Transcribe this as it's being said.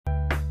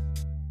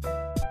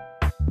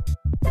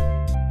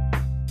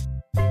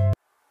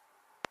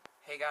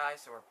Hey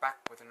guys, so we're back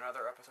with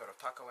another episode of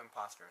Taco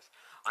Imposters.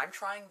 I'm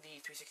trying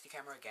the 360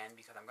 camera again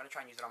because I'm going to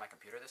try and use it on my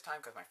computer this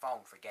time because my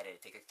phone, forget it,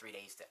 it takes like 3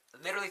 days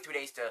literally 3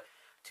 days to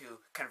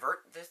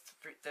convert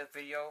the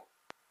video.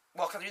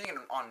 Well, because I'm using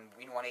it on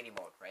 180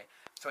 mode, right?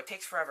 So it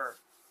takes forever.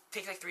 It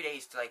takes like 3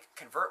 days to like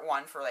convert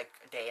one for like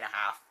a day and a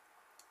half.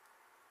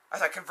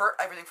 Convert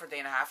everything for a day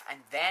and a half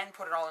and then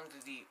put it all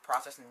into the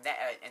process and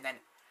then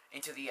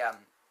into the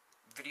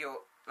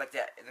video, like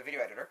the video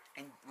editor,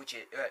 and which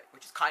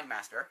is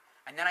KineMaster.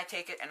 And then I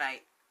take it and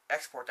I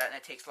export that, and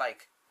it takes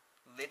like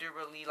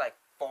literally like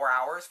 4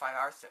 hours, 5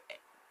 hours,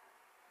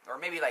 or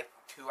maybe like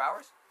 2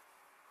 hours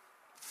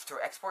to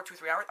export,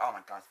 2-3 hours. Oh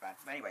my god, it's bad.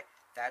 But anyway,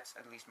 that's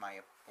at least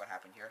what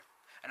happened here.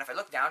 And if I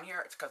look down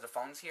here, it's because the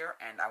phone's here,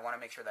 and I want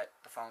to make sure that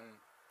the phone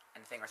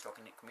and the thing are still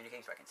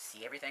communicating so I can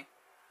see everything.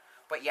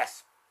 But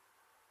yes,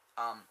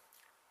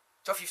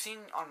 so if you've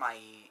seen on my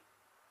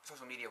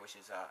social media, which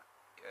is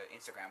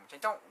Instagram, which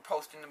I don't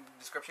post in the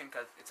description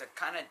because it's a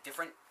kind of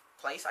different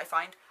place. I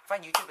find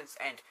YouTube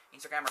and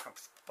Instagram are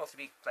supposed to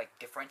be like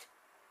different,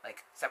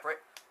 like separate,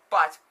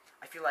 but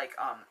I feel like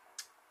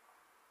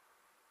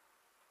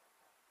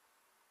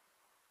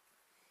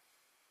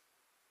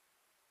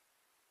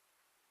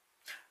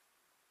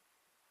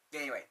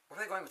anyway, where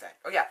are they going with that?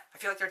 Oh yeah, I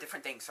feel like they're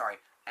different things. Sorry,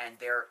 and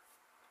they're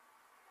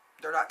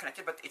not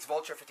connected, but it's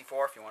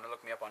Vulture54 if you want to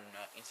look me up on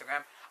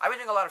Instagram. I've been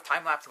doing a lot of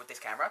time lapse with this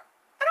camera.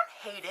 I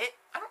don't hate it.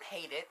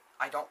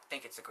 I don't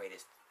think it's the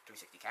greatest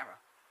 360 camera.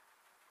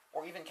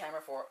 Or even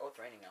camera for... Oh, it's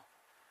raining now.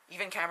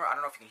 Even camera... I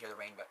don't know if you can hear the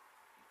rain, but...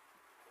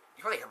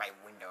 You probably hear my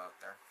window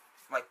out there.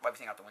 Like,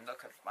 everything out the window,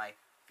 because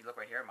if you look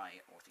right here, my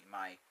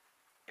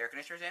air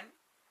conditioner's in.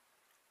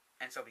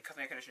 And so, because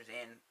my air conditioner's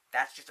in,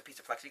 that's just a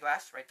piece of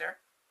plexiglass right there.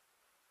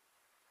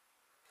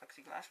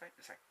 Plexiglass right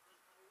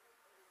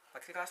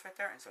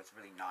there, and so it's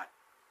really not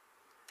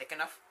thick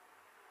enough.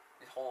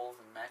 There's holes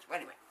and match. Well,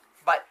 anyway,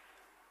 but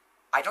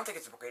I don't think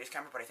it's the greatest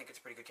camera, but I think it's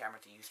a pretty good camera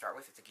to start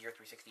with. It's a Gear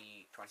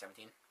 360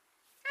 2017.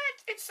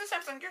 It's the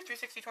Samsung Gear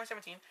 360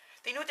 2017.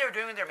 They knew what they were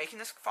doing when they were making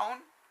this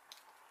phone.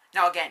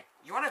 Now, again,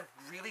 you want a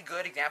really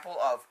good example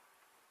of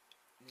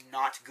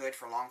not good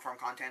for long-form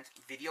content,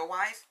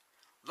 video-wise?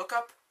 Look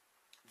up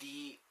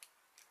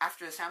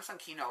after the Samsung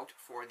keynote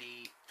for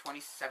the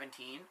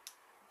 2017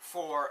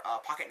 for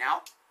Pocket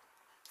Now.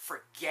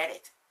 Forget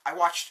it. I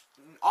watched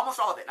almost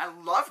all of it, and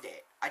I loved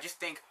it. I just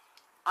think,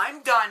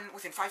 I'm done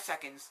within 5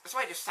 seconds. That's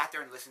why I just sat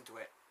there and listened to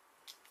it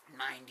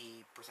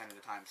 90% of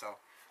the time, so...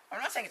 I'm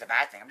not saying it's a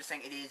bad thing. I'm just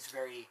saying it is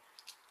very...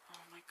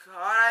 Oh my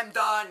god, I'm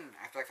done!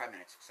 After like 5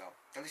 minutes, so...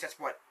 At least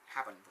that's what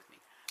happened with me.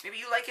 Maybe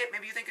you like it,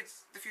 maybe you think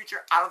it's the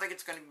future. I don't think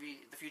it's going to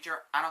be the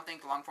future. I don't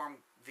think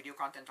long-form video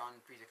content on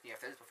 360, I've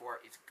said this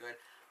before, is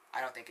good. I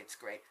don't think it's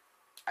great.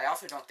 I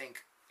also don't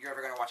think you're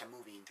ever going to watch a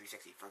movie in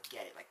 360.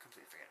 Forget it, like,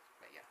 completely forget it.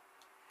 But yeah.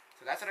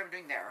 So that's what I've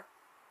been doing there.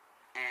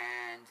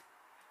 And...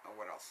 Oh,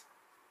 what else?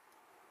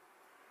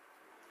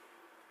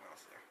 What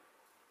else is there?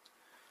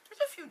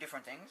 There's a few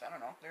different things. I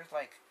don't know. There's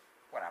like...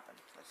 What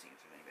happened? Let's see if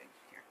there's anything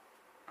here.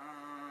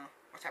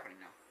 What's happening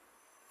now?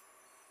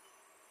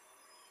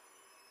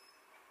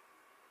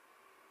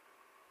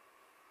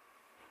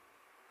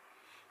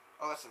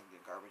 Oh, that's the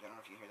garbage. I don't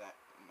know if you hear that.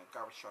 The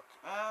garbage truck.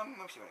 Let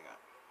me see what I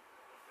got.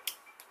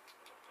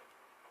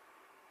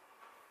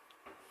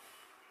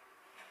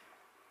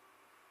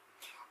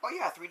 Oh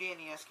yeah, 3D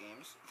NES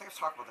games. I think I've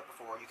talked about that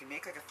before. You can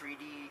make like a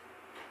 3D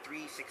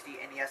 360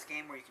 NES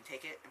game where you can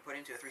take it and put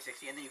it into a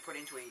 360, and then you put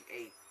it into a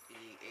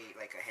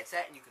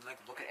headset, and you can like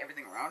look at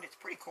everything around. It's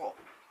pretty cool,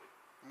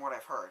 from what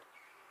I've heard.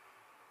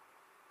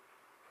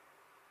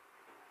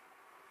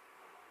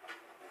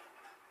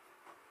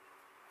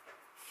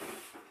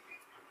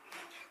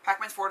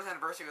 Pac-Man's 40th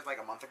anniversary was like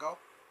a month ago.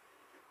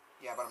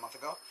 Yeah, about a month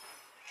ago.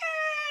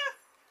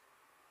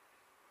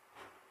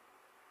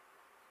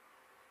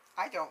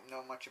 I don't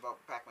know much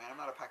about Pac-Man. I'm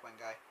not a Pac-Man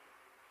guy.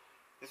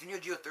 There's a Neo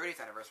Geo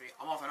 30th anniversary.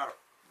 I'm also not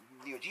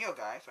a Neo Geo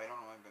guy, so I don't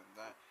know about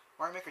that.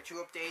 Mario Maker 2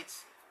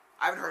 updates.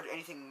 I haven't heard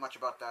anything much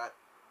about that.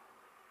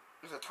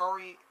 There's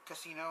Atari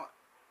Casino.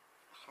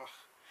 Ugh.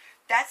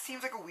 That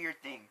seems like a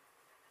weird thing.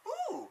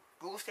 Ooh,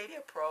 Google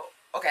Stadia Pro.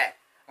 Okay,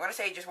 I'm going to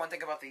say just one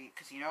thing about the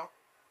casino.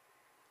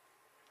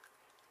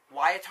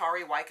 Why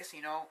Atari? Why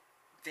Casino?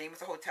 Same with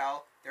the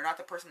hotel. They're not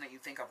the person that you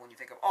think of when you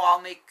think of,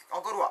 oh,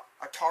 I'll go to a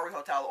Atari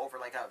hotel over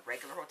like a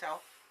regular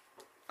hotel.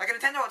 Like a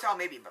Nintendo hotel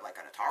maybe, but like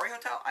an Atari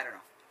hotel? I don't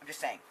know. I'm just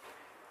saying.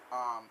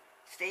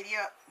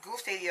 Google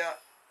Stadia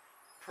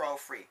Pro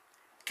free.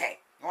 Okay,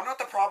 you want to know what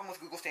the problem with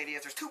Google Stadia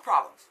is? There's two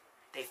problems.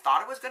 They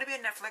thought it was going to be a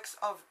Netflix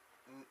of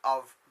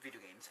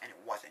video games, and it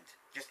wasn't.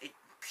 It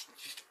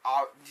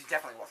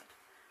definitely wasn't.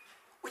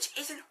 Which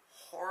isn't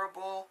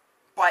horrible,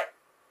 but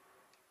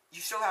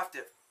you still have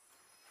to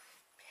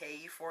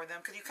pay for them,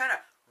 because you kind of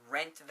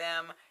rent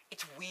them.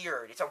 It's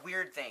weird. It's a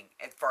weird thing,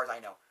 as far as I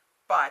know.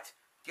 But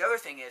the other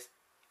thing is,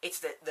 it's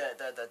the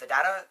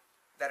data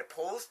that it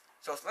pulls.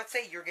 So let's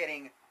say you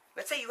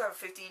have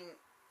 15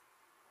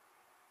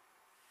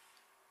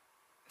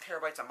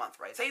 terabytes a month,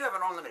 right? Say you have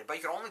an unlimited, but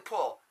you can only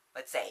pull,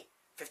 let's say,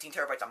 15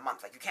 terabytes a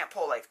month. Like, you can't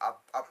pull, like,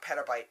 a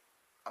petabyte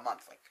a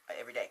month, like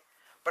every day.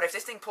 But if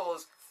this thing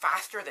pulls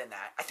faster than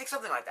that, I think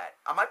something like that.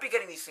 I might be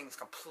getting these things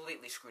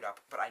completely screwed up,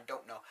 but I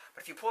don't know.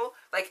 But if you pull,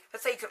 like,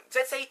 let's say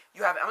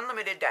you have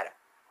unlimited data,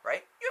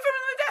 right? You have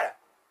unlimited data.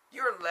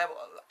 You're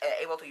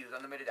able to use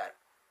unlimited data.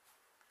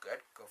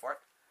 Good, go for it.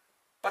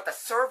 But the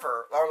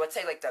server, or let's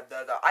say like the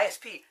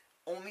ISP,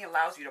 only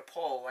allows you to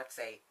pull, let's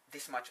say,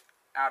 this much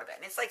out of that.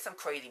 And it's like some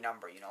crazy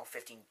number,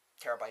 15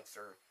 terabytes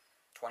or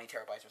 20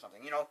 terabytes or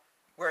something,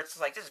 where it's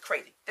like, this is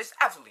crazy. This is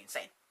absolutely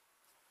insane.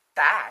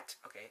 That,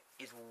 okay,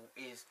 is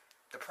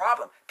the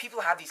problem.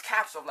 People have these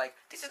caps of like,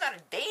 this is not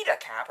a data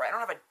cap, right? I don't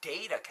have a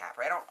data cap,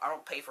 right? I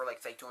don't pay for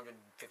like, say,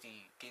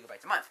 250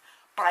 gigabytes a month.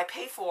 But what I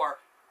pay for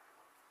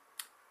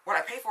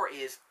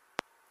is,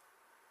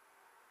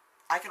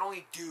 I can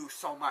only do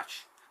so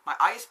much. My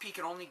ISP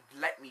can only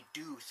let me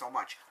do so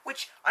much,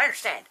 which I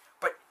understand,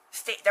 but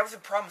that was a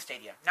problem with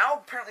Stadia. Now,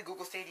 apparently,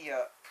 Google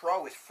Stadia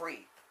Pro is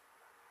free,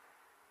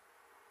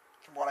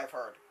 from what I've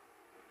heard.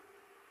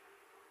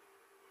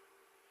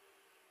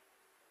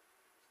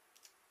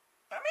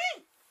 I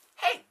mean,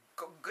 hey,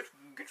 good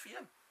for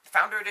you.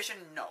 Founder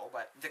Edition, no,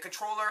 but the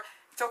controller,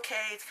 it's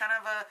okay. It's kind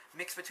of a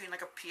mix between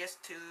like a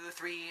PS2,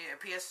 3,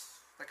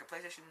 like a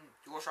PlayStation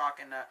DualShock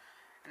and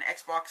an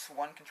Xbox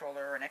One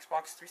controller, an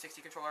Xbox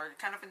 360 controller,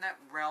 kind of in that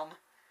realm,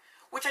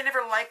 which I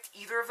never liked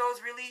either of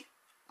those, really.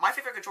 My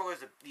favorite controller is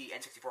the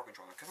N64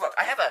 controller, because look,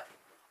 I have a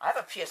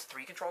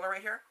PS3 controller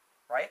right here,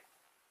 right?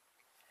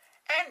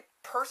 And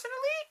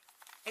personally,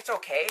 it's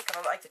okay,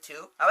 because I like the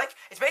 2.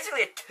 It's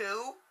basically a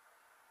 2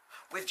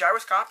 with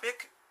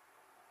gyroscopic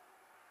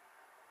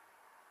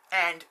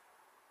and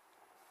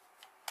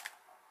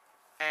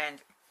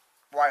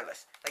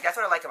wireless. Like, that's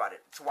what I like about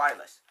it. It's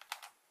wireless.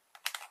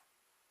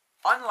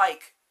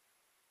 Unlike,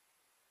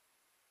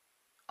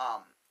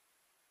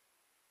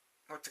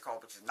 what's it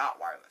called, which is not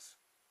wireless,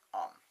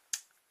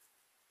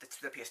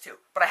 the PS2.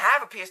 But I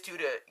have a PS2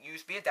 to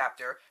USB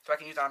adapter, so I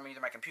can use it on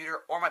either my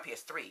computer or my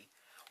PS3,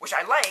 which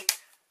I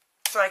like,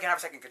 so I can have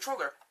a second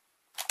controller.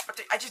 But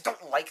I just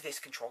don't like this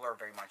controller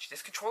very much.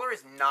 This controller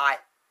is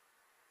not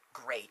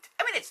great.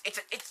 I mean, it's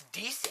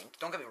decent,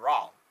 don't get me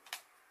wrong,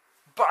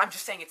 but I'm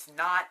just saying it's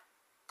not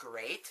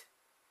great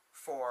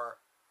for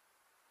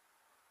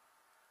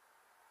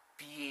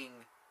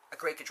being a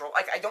great controller.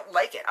 Like, I don't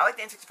like it. I like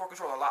the N64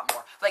 controller a lot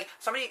more. Like,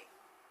 somebody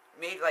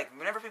made, like,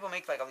 whenever people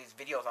make, like, all these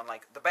videos on,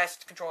 like, the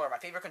best controller, my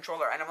favorite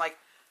controller, and I'm like,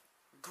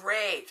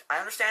 great. I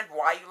understand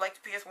why you like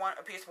the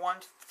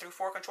PS1 through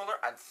 4 controller.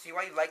 I see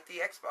why you like the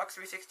Xbox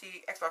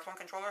 360, Xbox One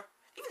controller.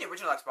 Even the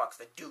original Xbox,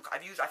 the Duke,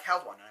 I've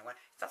held one, and I went,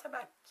 it's not that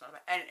bad. It's not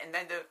that bad. And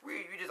then the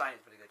redesign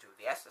is pretty good, too.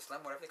 The S, the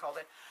Slim, whatever they called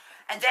it.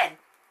 And then,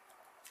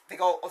 they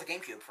go, the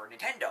GameCube for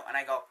Nintendo, and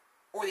I go,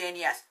 or the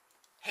NES.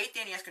 Hate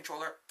the NES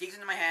controller, digs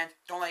into my hand,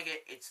 don't like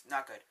it, it's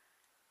not good.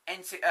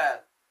 And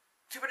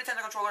Super Nintendo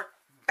controller,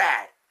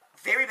 bad.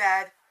 Very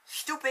bad,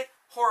 stupid,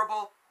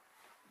 horrible,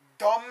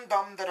 dumb,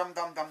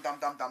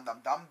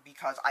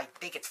 because I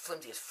think it's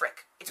flimsy as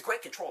frick. It's a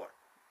great controller.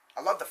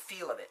 I love the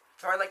feel of it.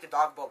 So I like the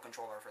dog boat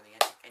controller for the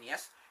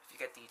NES, if you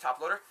get the top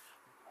loader.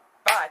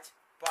 But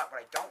what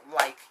I don't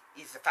like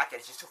is the fact that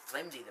it's just so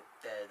flimsy.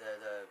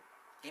 The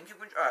GameCube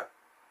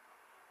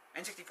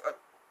N64,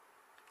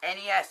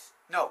 NES,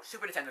 no,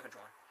 Super Nintendo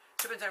controller.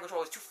 Super Nintendo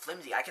controller is too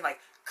flimsy. I can like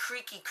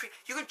creaky.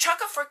 You can chuck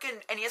a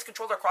freaking NES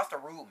controller across the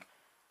room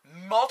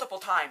multiple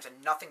times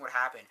and nothing would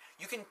happen.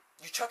 You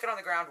chuck it on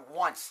the ground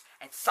once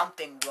and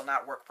something will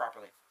not work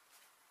properly.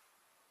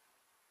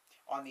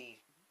 On the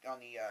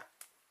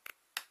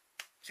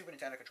Super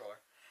Nintendo controller.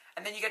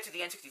 And then you get to the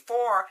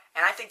N64,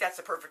 and I think that's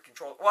the perfect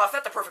controller. Well, it's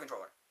not the perfect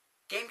controller.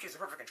 GameCube's the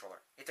perfect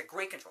controller. It's a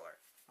great controller.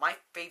 My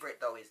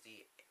favorite, though, is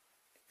the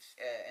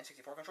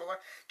N64 controller,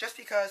 just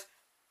because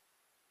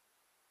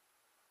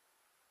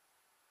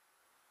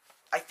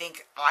I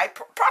think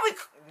probably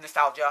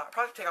nostalgia. I'll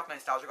probably take off my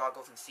nostalgia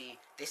goggles and see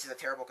this is a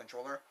terrible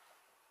controller.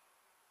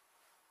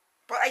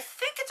 But I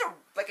think it's a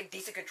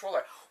decent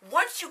controller.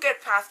 Once you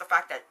get past the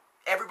fact that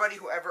everybody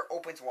who ever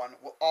opens one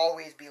will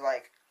always be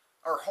like,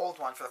 or holds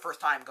one for the first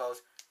time,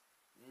 goes,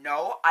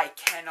 no, I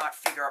cannot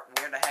figure out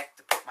where the heck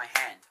to put my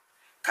hand.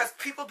 Because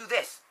people do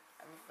this.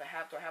 Do I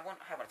have one?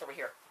 I have one. It's over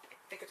here. I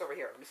think it's over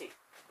here. Let me see.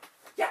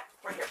 Yeah,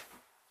 right here.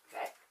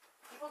 Okay.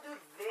 People do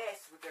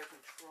this with their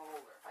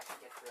controller. If I can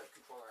get the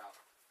controller out.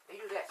 They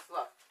do this.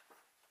 Look.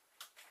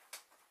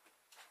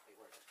 Wait,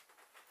 where is it?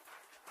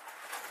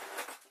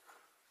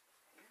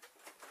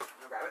 I'm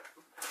gonna grab it.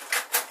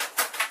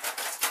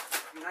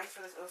 It'd be nice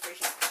for this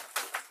illustration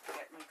to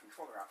get my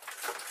controller out.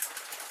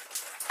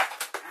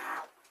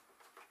 Ow.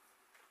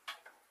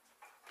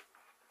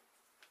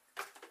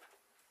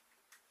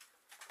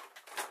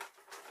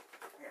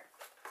 Here.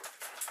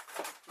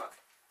 Look.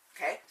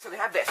 Okay, so they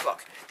have this.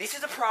 Look. This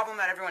is a problem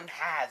that everyone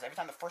has every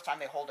time the first time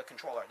they hold a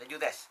controller. They do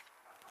this.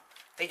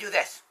 They do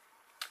this.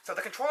 So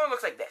the controller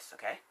looks like this,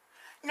 okay?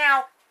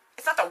 Now,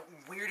 it's not the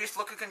weirdest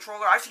looking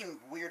controller. I've seen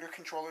weirder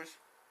controllers.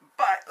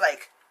 But,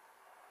 like,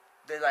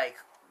 the, like,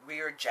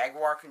 weird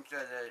Jaguar,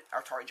 the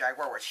Atari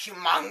Jaguar, where it's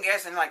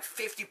humongous and, like,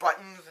 50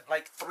 buttons,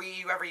 like, 3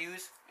 you ever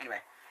use.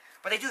 Anyway.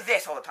 But they do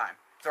this all the time.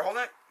 They're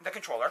holding the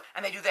controller,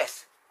 and they do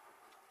this.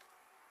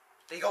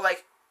 They go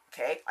like,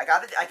 okay, I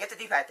get the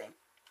D-pad thing.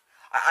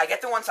 I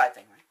get the one side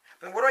thing, right?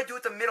 But then what do I do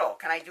with the middle?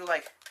 Can I do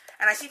like...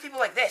 And I see people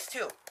like this,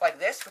 too. Like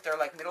this, with their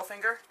like middle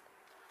finger.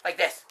 Like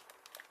this.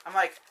 I'm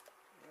like,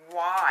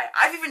 why?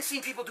 I've even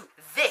seen people do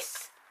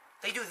this.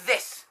 They do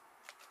this.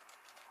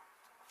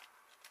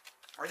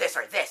 Or this,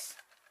 sorry, this.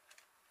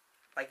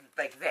 Like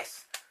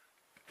this.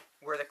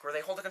 Where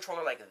they hold the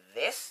controller like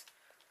this.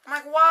 I'm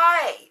like,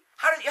 why?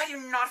 How do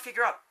you not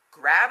figure out?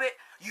 Grab it.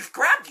 You've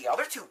grabbed the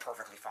other two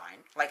perfectly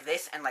fine. Like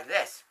this and like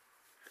this.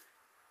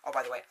 Oh,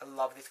 by the way, I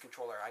love this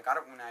controller. I got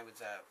it when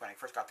I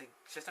first got the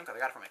system, because I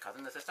got it from my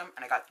cousin, the system,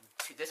 and I got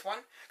this one.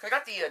 Because I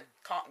got the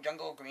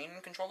Jungle Green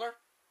controller,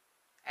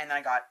 and then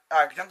I got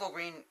Jungle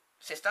Green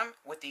system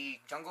with the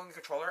Jungle Green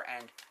controller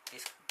and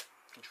this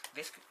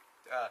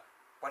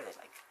what is it,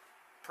 like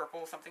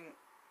something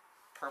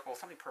purple,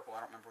 I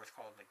don't remember what it's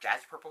called, like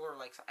jazz purple or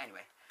like,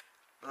 anyway.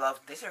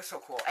 Love, these are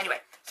so cool. Anyway,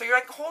 so you're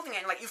like holding it,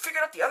 and like you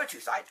figured out the other two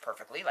sides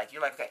perfectly. Like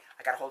you're like, okay,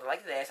 I gotta hold it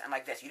like this and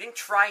like this. You didn't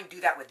try and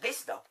do that with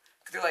this though,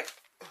 because you're like,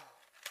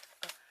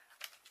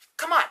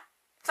 come on,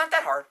 it's not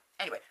that hard.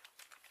 Anyway,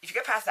 if you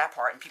get past that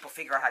part and people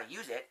figure out how to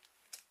use it,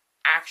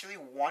 actually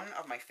one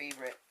of my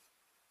favorite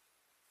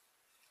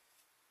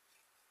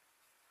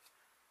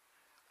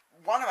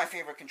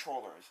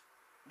controllers,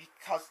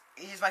 because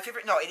it is my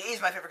favorite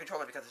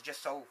controller because it's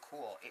just so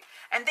cool.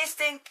 And this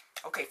thing,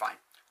 okay, fine.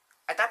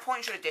 At that point,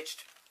 you should have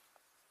ditched,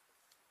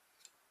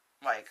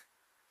 like,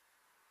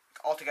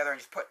 altogether and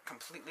just put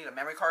completely the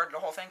memory card, the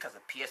whole thing, because the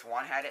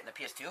PS1 had it and the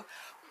PS2.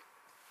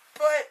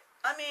 But,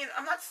 I mean,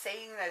 I'm not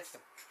saying that it's the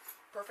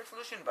perfect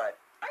solution, but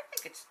I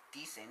think it's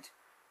decent.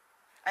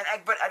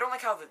 But I don't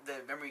like how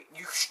the memory...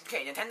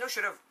 Okay, Nintendo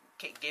should have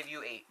gave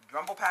you a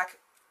Rumble Pack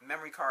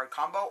memory card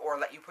combo or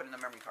let you put in the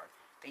memory card.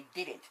 They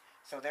didn't.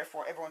 So,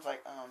 therefore, everyone's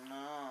like, oh,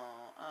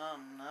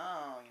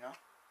 no, you know?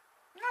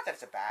 Not that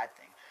it's a bad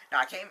thing. Now,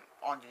 I came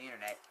onto the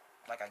internet,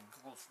 like I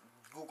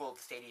Googled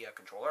Stadia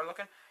controller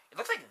looking. It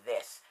looks like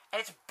this. And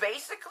it's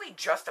basically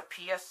just a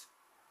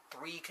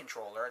PS3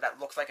 controller that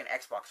looks like an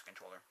Xbox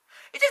controller.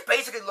 It just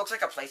basically looks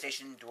like a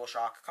PlayStation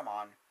DualShock. Come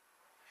on.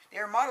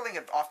 They're modeling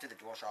it off to the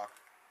DualShock.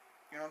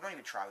 You know, don't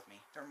even try with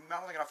me. They're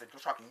modeling it off the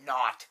DualShock.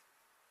 Not.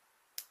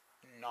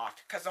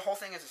 Because the whole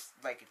thing is,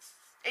 like,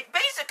 it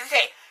basically,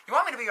 okay, you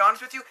want me to be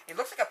honest with you? It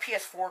looks like a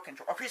PS4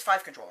 controller, or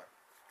PS5 controller.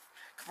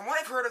 From what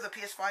I've heard of the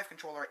PS5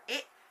 controller,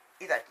 it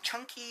is a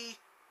chunky...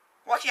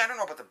 Well, actually, I don't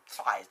know about the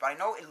size, but I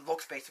know it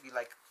looks basically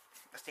like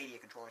a Stadia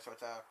controller. So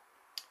it's a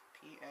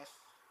PS5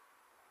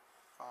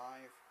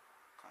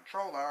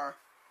 controller.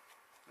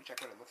 Let me check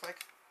what it looks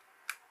like.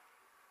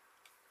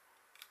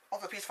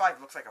 Also, the PS5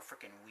 looks like a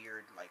freaking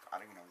weird, like, I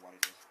don't even know what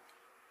it is.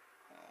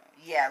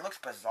 Yeah, it looks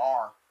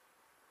bizarre.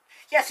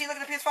 Yeah, see, look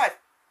at the PS5.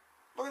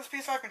 Look at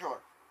this PS5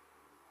 controller.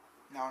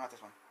 No, not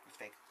this one. It's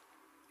fake.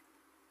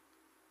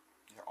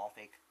 These are all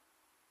fake.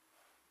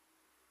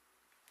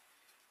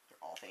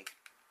 All fake.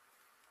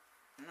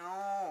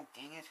 No,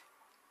 dang it.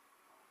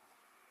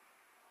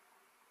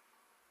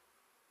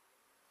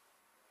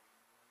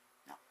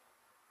 No.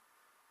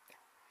 There.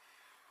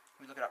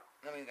 Let me look it up.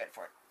 Let me get it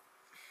for it.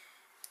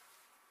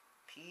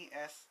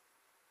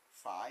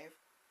 PS5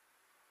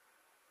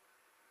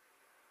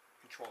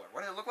 controller.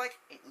 What does it look like?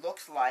 It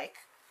looks like...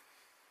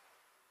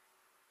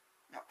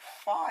 No,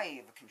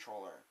 5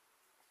 controller.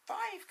 5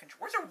 controller.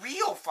 Where's a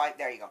real 5?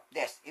 There you go.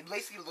 This. It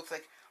basically looks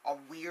like a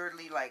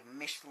weirdly, like,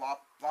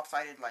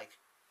 lopsided, like,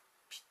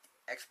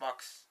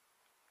 Xbox,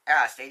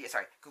 Stadia,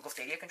 sorry, Google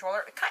Stadia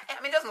controller.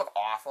 I mean, it doesn't look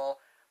awful,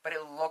 but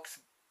it looks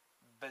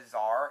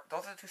bizarre.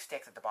 Those are the two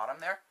sticks at the bottom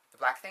there, the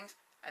black things,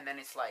 and then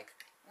it's like,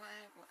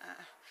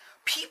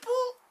 people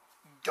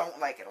don't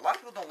like it. A lot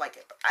of people don't like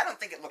it, but I don't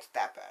think it looks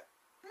that bad.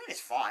 I mean, it's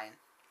fine.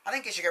 I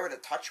think they should get rid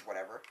of the touch,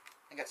 whatever.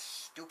 I think that's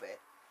stupid.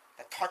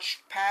 The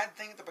touchpad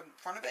thing at the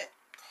front of it.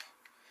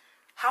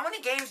 How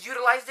many games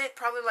utilized it?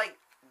 Probably, like,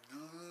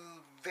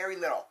 very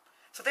little.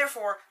 So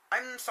therefore,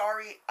 I'm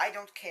sorry, I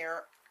don't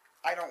care,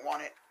 I don't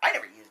want it, I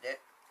never used it,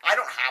 I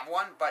don't have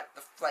one, but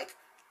the, like,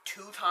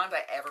 2 times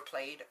I ever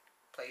played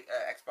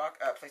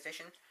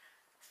PlayStation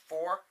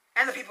 4,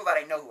 and the people that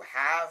I know who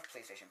have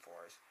PlayStation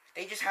 4s,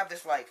 they just have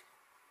this, like,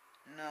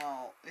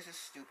 no, this is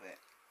stupid,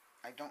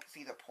 I don't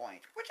see the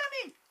point, which, I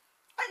mean,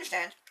 I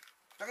understand,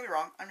 don't get me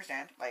wrong, I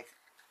understand, like,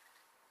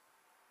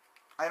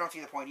 I don't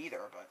see the point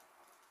either, but...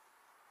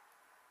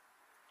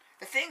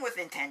 The thing with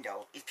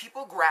Nintendo is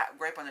people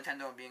gripe on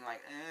Nintendo and being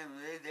like,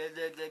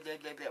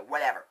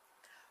 whatever.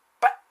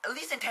 But at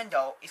least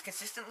Nintendo is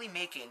consistently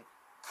making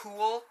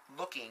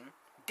cool-looking,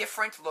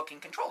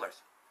 different-looking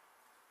controllers.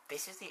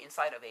 This is the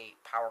inside of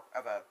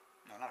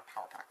no, not a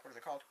power pack. What is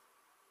it called?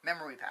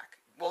 Memory pack.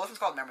 Well, this one's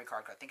called memory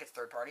card because I think it's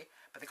third party,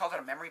 but they call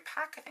it a memory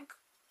pack, I think.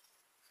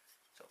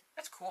 So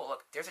that's cool.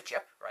 Look, there's a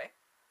chip, right?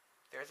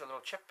 There's a little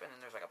chip, and then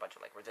there's like a bunch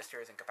of like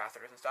resistors and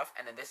capacitors and stuff,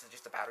 and then this is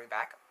just a battery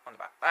back on the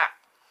back.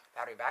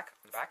 Battery back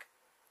on the back.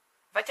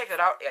 If I take that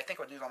out, I think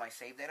I would lose all my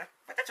save data.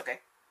 But that's okay.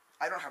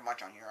 I don't have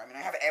much on here. I mean,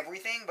 I have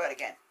everything, but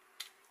again,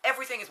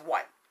 everything is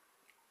what?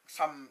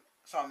 Some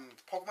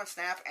Pokemon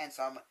Snap and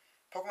some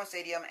Pokemon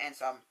Stadium and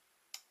some,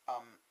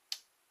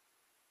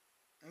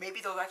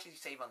 maybe they'll actually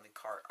save on the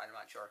cart. I'm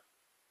not sure.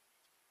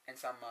 And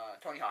some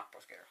Tony Hawk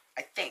Pro Skater.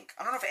 I think.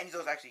 I don't know if any of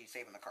those actually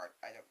save on the cart.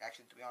 I don't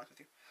actually, to be honest with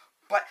you.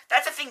 But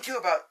that's the thing too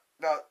about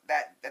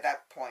that at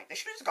that point. They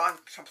should have just gone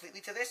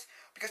completely to this,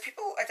 because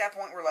people at that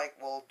point were like,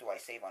 well, do I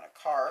save on a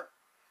cart?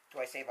 Do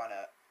I save on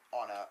a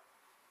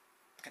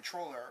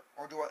controller,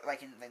 or do I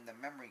like in the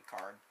memory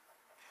card,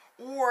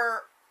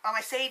 or am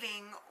I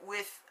saving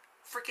with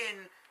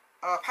freaking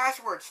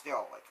passwords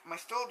still? Like, am I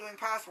still doing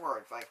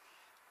passwords? Like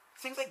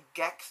things like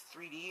Gex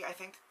 3D, I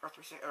think, or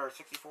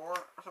 64 or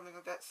something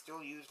like that,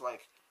 still used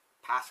like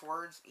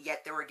passwords.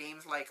 Yet there were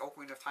games like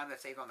Ocarina of Time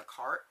that saved on the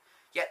cart.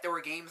 Yet there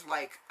were games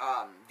like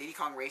Diddy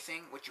Kong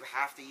Racing, which you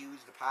have to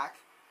use the pack,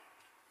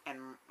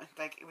 and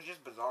like it was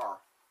just bizarre.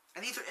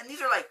 And these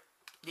are like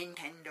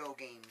Nintendo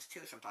games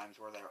too sometimes,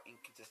 where they're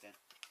inconsistent.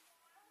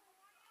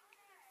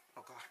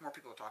 Oh gosh, more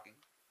people are talking.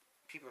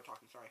 People are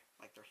talking, sorry.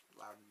 Like they're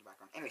loud in the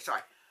background. Anyway,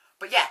 sorry.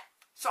 But yeah,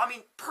 so I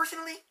mean,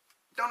 personally,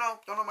 don't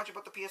know much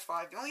about the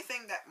PS5. The only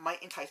thing that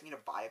might entice me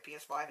to buy a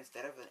PS5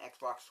 instead of an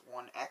Xbox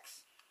One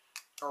X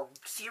or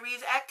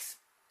Series X,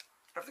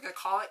 whatever they're gonna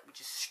call it,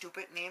 which is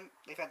stupid name.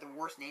 They've had the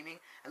worst naming.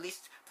 At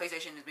least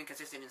PlayStation has been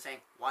consistent in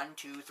saying 1,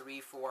 2, 3,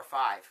 4,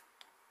 5,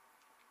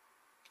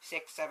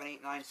 6, 7,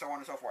 8, 9, so on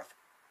and so forth.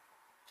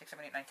 6,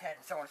 7, 8, 9, 10,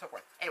 and so on and so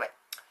forth. Anyway,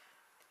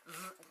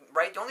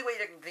 right? The only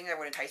thing that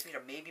would entice me to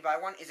maybe buy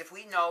one is if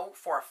we know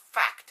for a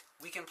fact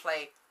we can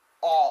play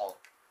all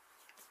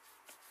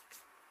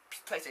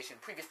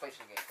previous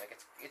PlayStation games. Like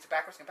it's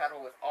backwards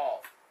compatible with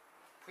all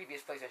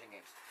previous PlayStation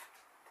games.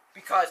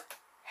 Because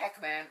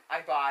heck, man,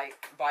 I buy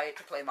it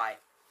to play my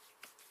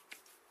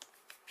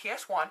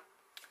PS1,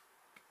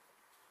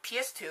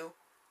 PS2,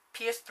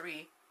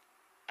 PS3,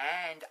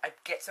 and I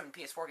get some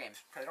PS4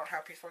 games. Because I don't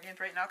have PS4 games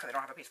right now, because I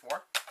don't have a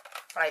PS4.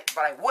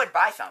 But I would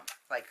buy some.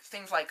 Like,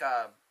 things like,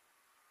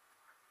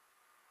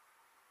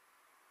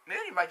 maybe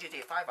I didn't buy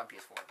GTA 5 on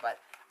PS4, but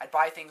I'd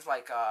buy things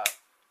like,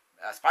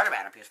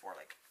 Spider-Man on PS4,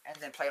 like, and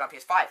then play it on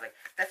PS5. Like,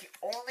 that's the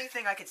only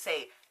thing I could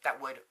say that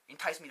would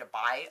entice me to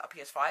buy a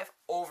PS5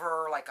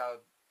 over, like, a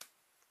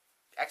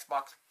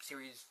Xbox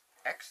Series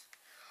X.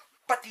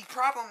 But the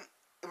problem,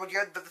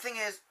 the thing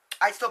is,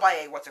 I'd still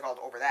buy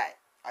over that.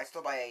 I'd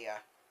still buy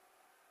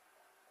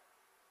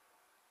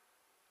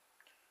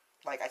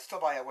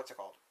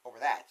over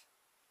that.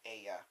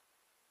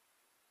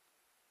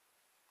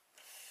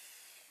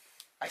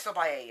 I still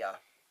buy a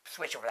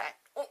Switch over that.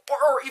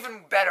 Or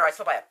even better, I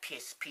still buy a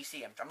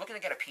PC. I'm looking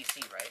to get a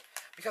PC, right?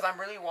 Because I'm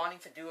really wanting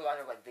to do a lot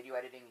of like video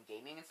editing and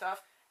gaming and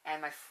stuff.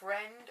 And my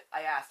friend,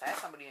 I asked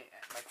somebody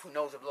like who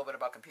knows a little bit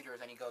about computers,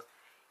 and he goes,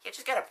 "Yeah,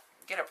 just get a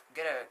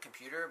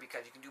computer,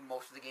 because you can do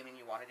most of the gaming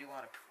you want to do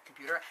on a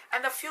computer,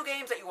 and the few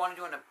games that you want to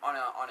do on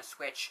a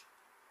Switch,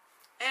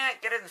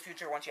 get it in the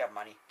future once you have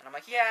money." And I'm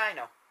like, "Yeah, I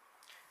know.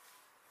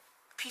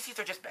 PCs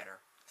are just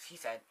better," he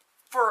said,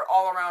 for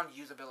all around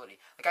usability.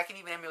 Like I can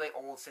even emulate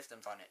old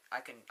systems on it. I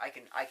can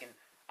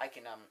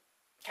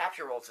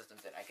capture old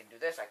systems in. I can do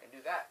this. I can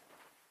do that.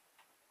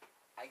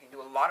 I can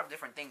do a lot of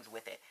different things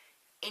with it.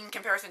 In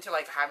comparison to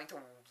like having to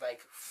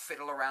like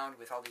fiddle around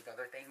with all these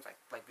other things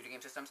like video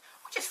game systems,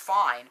 which is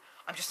fine.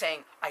 I'm just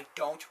saying I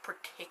don't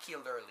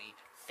particularly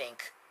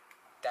think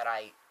that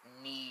I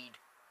need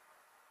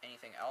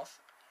anything else.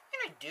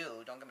 And I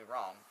do, don't get me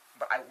wrong,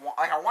 but I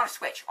want to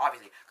Switch,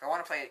 obviously. I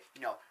want to play,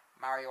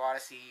 Mario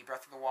Odyssey,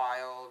 Breath of the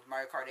Wild,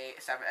 Mario Kart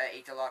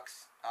 8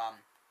 Deluxe,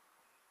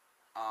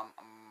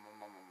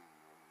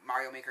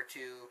 Mario Maker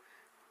 2,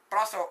 but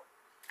also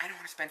I don't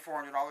want to spend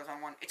 $400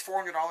 on one. It's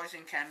 $400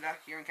 in Canada,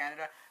 here in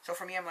Canada. So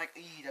for me, I'm like,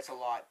 that's a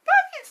lot. But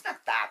it's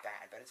not that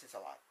bad, but it's just a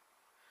lot.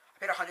 I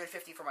paid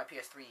 $150 for my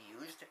PS3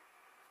 used,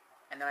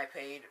 and then I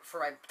paid for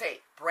my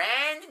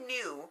brand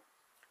new.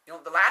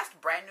 The last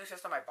brand new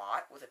system I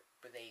bought was I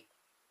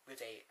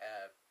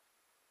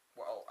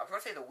was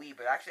gonna say the Wii,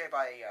 but actually I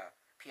bought a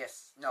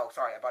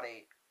I bought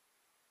a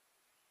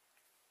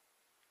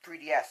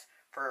 3DS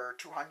for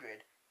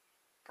 $200,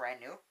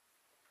 brand new.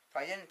 So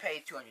I didn't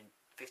pay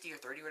 $250 or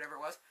 $30, whatever it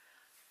was.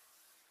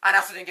 I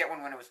also didn't get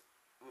one when it was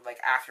like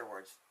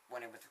afterwards,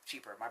 when it was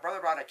cheaper. My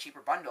brother bought a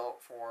cheaper bundle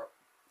for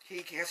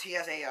he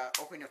has a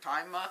Ocarina of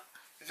Time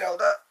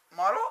Zelda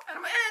model, and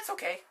I'm like, it's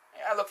okay.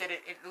 I looked at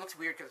it. It looks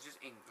weird because it's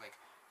just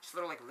just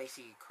little like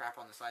lacy crap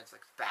on the sides.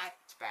 Like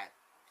it's bad.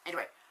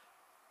 Anyway,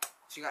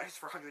 so you got his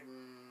for $180,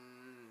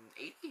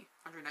 $190,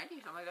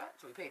 something like that.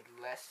 So we paid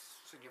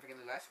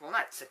significantly less. Well,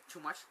 not too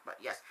much, but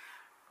yes.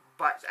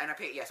 I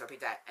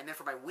paid that. And then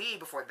for my Wii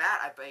before that,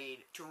 I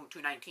paid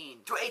 $218,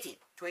 I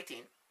think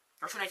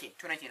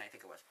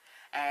it was.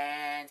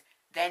 And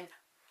then,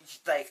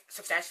 like,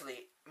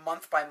 substantially,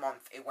 month by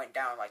month, it went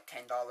down like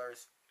 $10,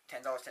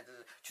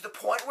 to the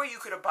point where you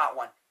could have bought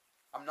one.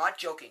 I'm not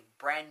joking.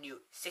 Brand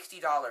new,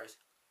 $60,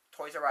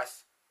 Toys R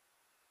Us.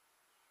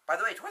 By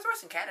the way, Toys R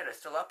Us in Canada is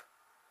still up.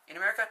 In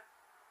America,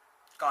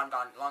 it's long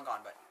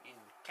gone, but in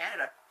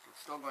Canada,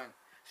 it's still going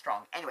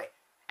strong. Anyway.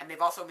 And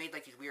they've also made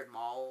like these weird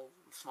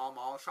small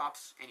mall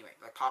shops. Anyway,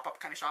 like pop-up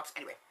kind of shops.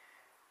 Anyway,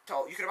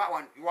 so you could have bought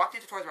one. You walked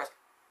into Toys R Us.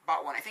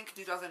 bought one, I think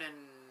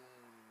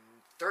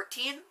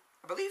 2013,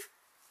 I believe,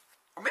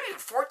 or maybe even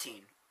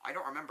 14. I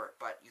don't remember,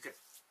 but you could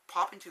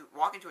walk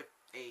into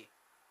a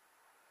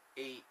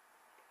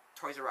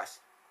Toys R Us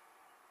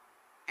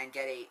and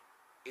get a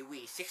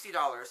Wii,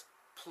 $60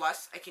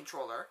 plus a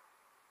controller.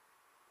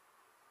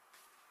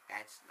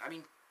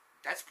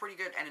 That's pretty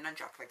good, and a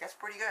nunchuck. Like, that's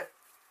pretty good.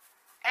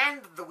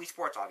 And the Wii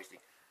Sports, obviously.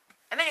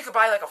 And then you could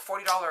buy like a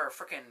 $40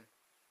 frickin'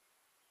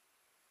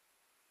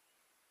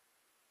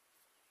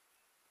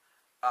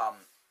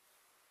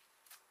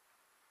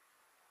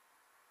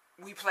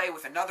 Wii Play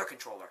with another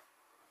controller.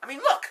 I mean,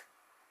 look!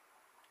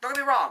 Don't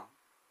get me wrong.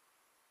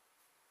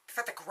 It's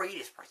not the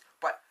greatest price,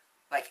 but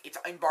like it's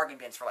in bargain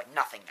bins for like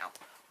nothing now.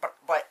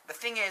 But the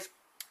thing is,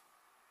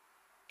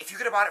 if you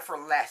could have bought it for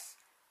less,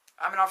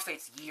 I mean, obviously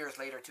it's years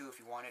later too. If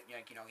you want it, you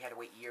had to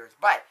wait years.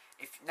 But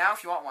if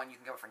you want one, you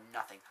can get it for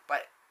nothing.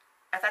 But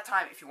at that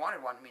time, if you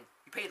wanted one, I mean,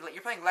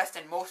 you're paying less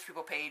than most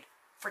people paid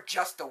for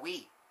just the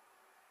Wii.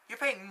 You're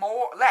paying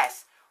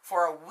less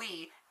for a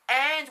Wii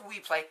and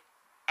Wii Play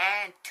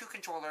and 2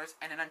 controllers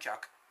and a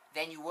nunchuck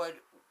than you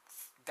would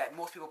that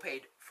most people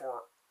paid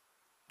for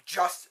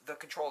just the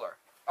controller.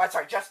 Oh,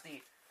 sorry, just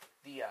the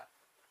Wii.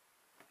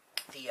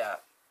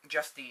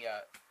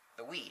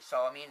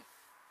 So I mean,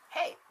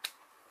 hey,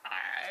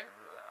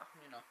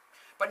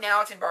 But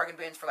now it's in bargain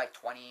bins for like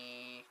 $20,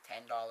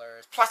 $10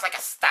 plus like a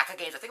stack of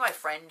games. I think my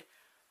friend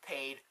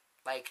paid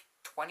like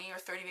 $20 or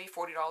 $30, maybe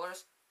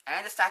 $40,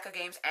 and a stack of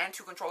games and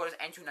 2 controllers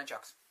and 2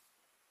 nunchucks.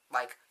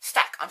 Like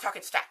stack. I'm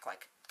talking stack.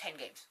 Like 10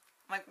 games.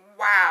 I'm like,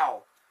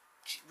 wow,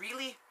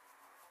 really?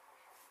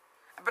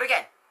 But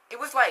again, it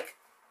was like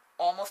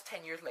almost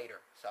 10 years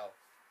later, so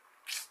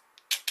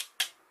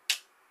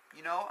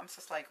I'm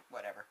just like,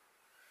 whatever.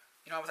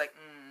 I was like,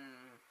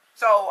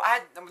 So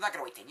I'm not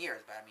gonna wait 10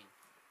 years, but I mean,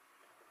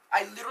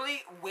 I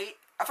literally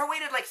if I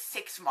waited like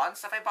 6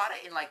 months, if I bought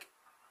it in like,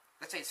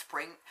 let's say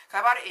spring, because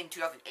I bought it in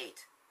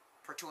 2008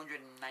 for $219.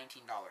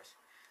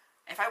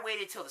 And if I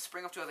waited till the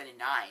spring of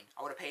 2009,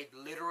 I would have paid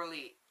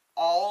literally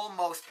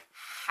almost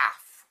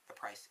half the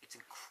price. It's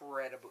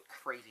incredible,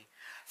 crazy.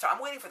 So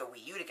I'm waiting for the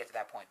Wii U to get to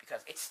that point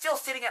because it's still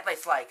sitting at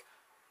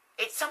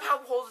it somehow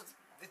holds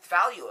its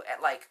value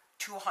at like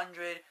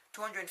 200,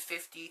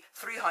 250,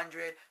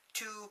 300,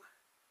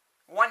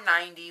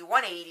 190,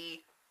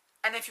 180.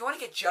 And if you want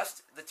to get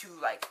just the two,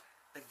 like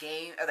the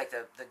game, like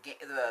the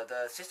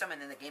system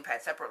and then the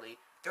gamepad separately,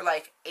 they're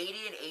like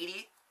 80 and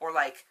 80, or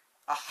like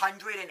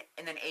 100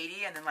 and then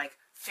 80, and then like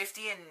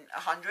 50 and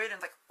 100, and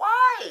it's like,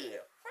 why?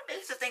 What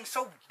makes the thing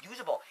so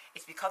usable?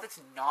 It's because it's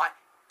not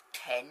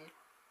 10.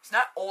 It's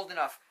not old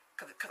enough.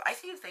 Because I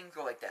see things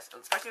go like this,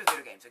 especially with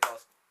video games. It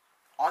goes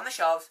on the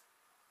shelves.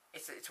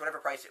 It's whatever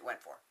price it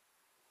went for,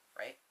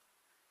 right?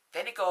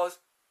 Then it goes,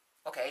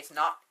 okay, it's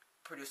not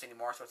produced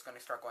anymore, so it's going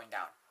to start going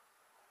down.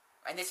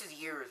 And this is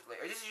years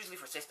later. This is usually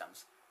for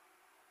systems.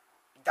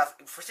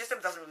 For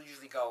systems, doesn't really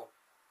usually go.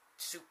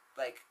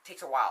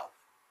 Takes a while.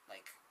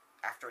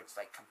 After it's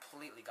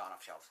completely gone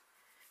off shelves.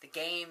 The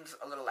game's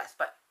a little less,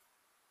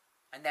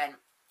 and then,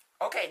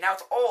 okay, now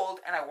it's old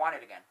and I want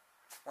it again.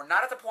 We're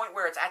not at the point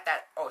where it's at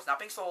that, it's not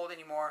being sold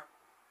anymore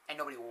and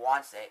nobody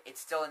wants it. It's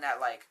still in that,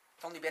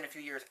 it's only been a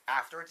few years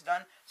after it's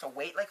done. So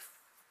wait,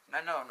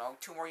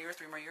 2 more years,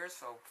 3 more years,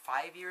 so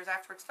 5 years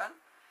after it's done.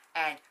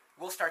 And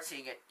we'll start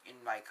seeing it in,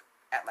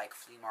 at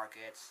flea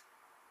markets,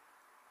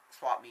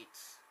 swap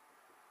meets,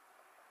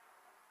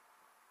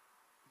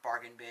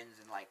 bargain bins,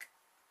 and,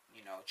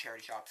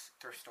 charity shops,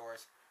 thrift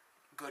stores,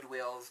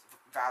 Goodwills,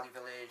 Value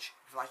Village,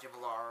 Village de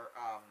Villar,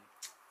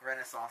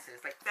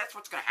 Renaissances. That's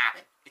what's going to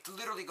happen. It's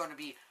literally going to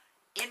be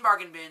in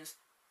bargain bins,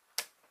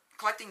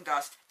 collecting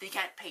dust. They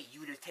can't pay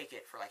you to take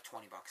it for $20.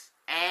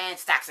 And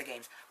stacks of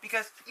games.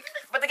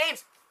 But the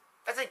games,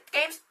 that's it.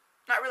 Games,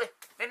 not really.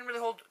 They didn't really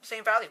hold the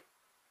same value.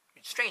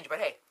 It's strange, but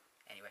hey.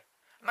 Anyway,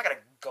 I'm not going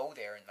to go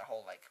there in the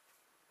whole,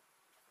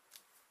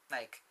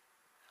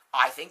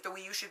 I think the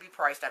Wii U should be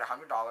priced at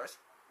 $100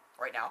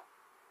 right now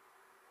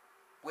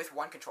with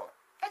 1 controller.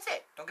 That's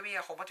it. Don't give me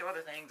a whole bunch of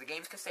other things. The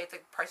games can stay at the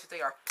prices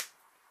they are.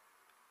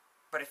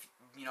 But if,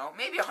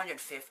 maybe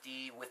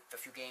 $150 with a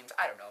few games.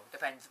 I don't know.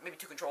 Depends. Maybe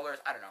 2 controllers.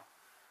 I don't know.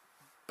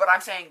 But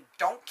I'm saying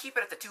don't keep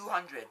it at the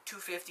 $200,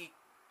 $250,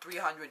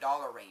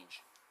 $300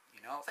 range.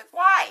 It's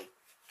why?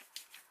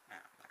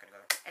 I'm not going to go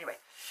there. Anyway,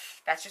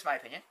 that's just my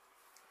opinion.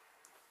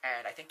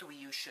 And I think the Wii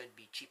U should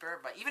be cheaper.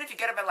 But even if you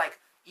get them at,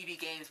 EB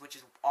Games, which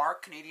is our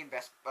Canadian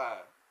best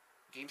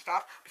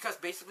GameStop, because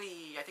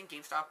basically, I think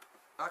GameStop,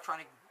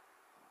 Electronic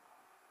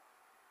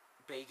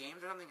Bay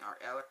Games or something, or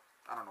I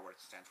don't know what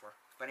it stands for.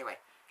 But anyway,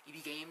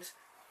 EB Games,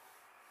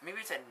 maybe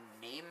it's a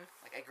name,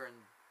 like Edgar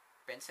and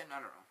Benson, I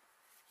don't know.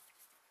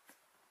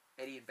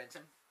 Eddie and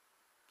Benson,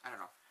 I don't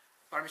know.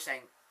 But I'm just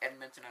saying, Ed and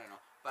Benson, I don't know.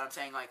 But I'm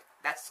saying,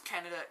 that's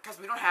Canada, because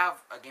we don't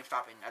have a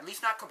GameStop at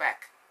least not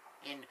Quebec.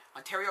 In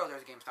Ontario,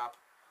 there's a GameStop,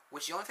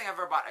 which the only thing I've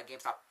ever bought at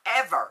GameStop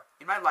ever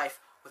in my life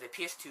was a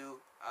PS2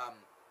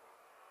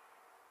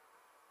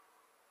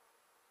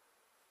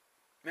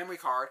 memory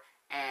card,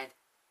 and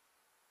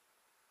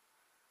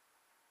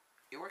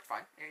it worked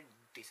fine. It was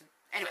decent.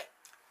 Anyway,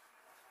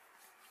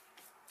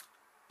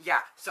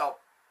 Yeah, so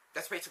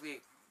that's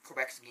basically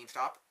Quebec's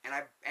GameStop, and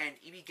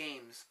EB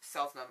Games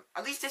sells them.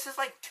 At least this is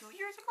like 2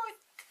 years ago. I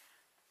think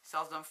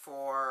sells them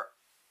for,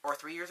 or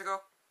 3 years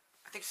ago.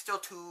 I think it's still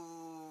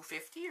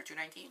 $250 or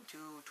 $219,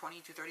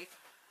 $220, $230.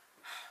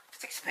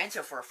 It's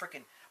expensive for a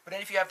freaking. But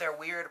then if you have their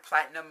weird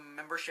platinum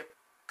membership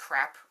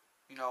crap,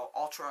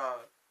 ultra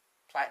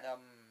platinum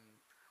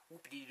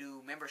whoopity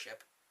doo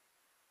membership,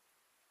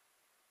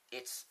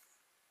 it's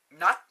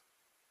not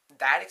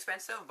that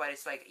expensive, but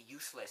it's like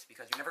useless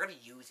because you're never gonna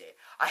use it.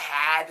 I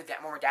had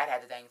my dad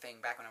had the dang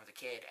thing back when I was a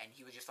kid, and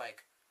he was just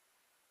like,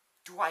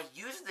 "Do I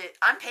use it?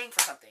 I'm paying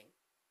for something.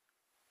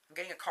 I'm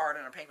getting a card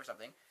and I'm paying for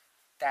something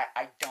that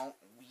I don't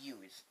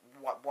use.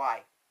 What?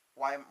 Why?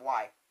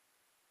 Why?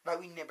 But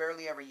we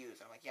barely ever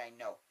use." I'm like, "Yeah, I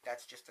know.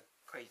 That's just a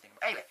crazy thing."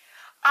 But anyway,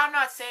 I'm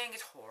not saying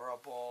it's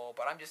horrible,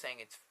 but I'm just saying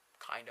it's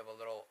kind of a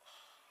little.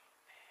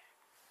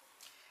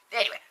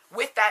 Anyway,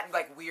 with that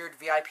like weird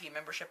VIP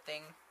membership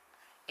thing,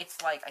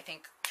 it's like I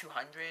think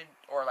 200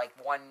 or like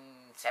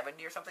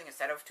 170 or something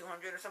instead of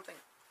 200 or something.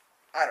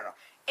 I don't know.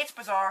 It's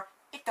bizarre.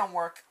 It don't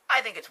work.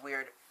 I think it's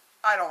weird.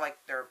 I don't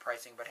like their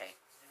pricing, but hey.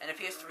 And the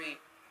PS3,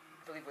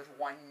 I believe, was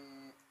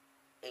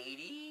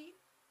 $180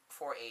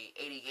 for a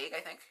 80 gig,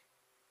 I think.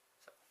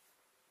 So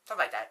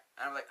something like that.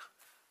 And I'm like,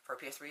 for a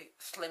PS3,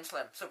 slim,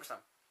 super slim.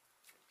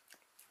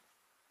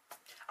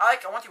 I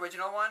want the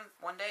original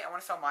one day. I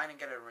want to sell mine and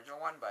get an original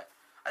one, but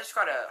I just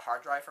got a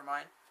hard drive for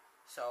mine.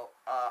 So,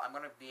 I'm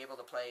going to be able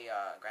to play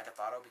Grand Theft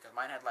Auto because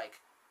mine had like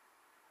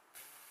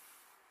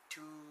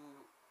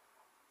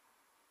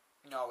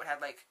it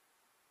had like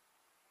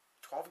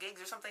 12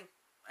 gigs or something.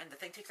 And the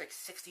thing takes like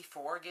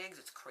 64 gigs.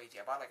 It's crazy.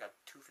 I bought like a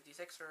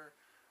 256 or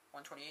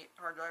 128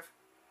 hard drive.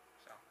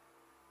 So,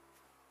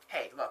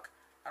 hey, look,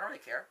 I don't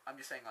really care. I'm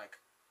just saying like,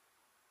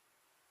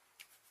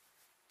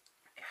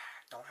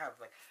 don't have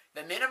like,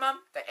 the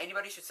minimum that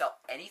anybody should sell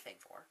anything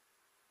for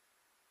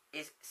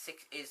is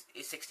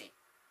 16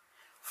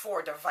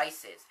 for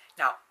devices.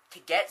 Now, to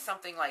get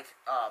something like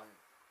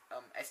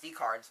SD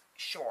cards,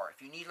 sure.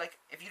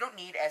 If you don't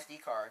need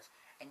SD cards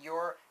and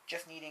you're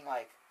just needing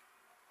like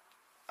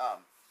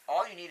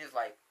all you need is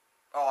like,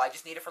 I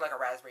just need it for like a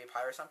Raspberry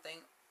Pi or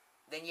something,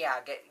 then yeah,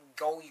 you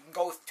can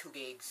go with 2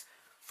 gigs,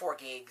 4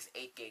 gigs,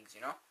 8 gigs,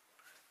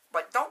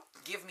 But don't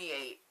give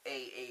me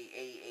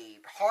a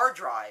hard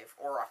drive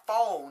or a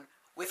phone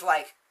with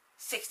like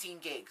 16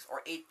 gigs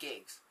or 8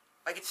 gigs.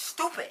 Like, it's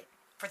stupid.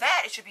 For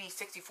that, it should be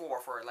 64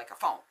 for, like, a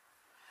phone.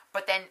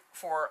 But then,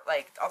 for,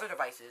 like, other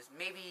devices,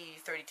 maybe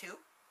 32.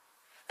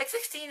 Like,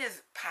 16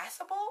 is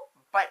passable,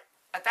 but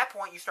at that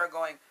point, you start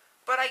going,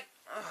 but I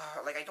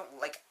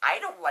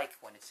don't like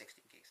when it's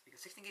 16 gigs,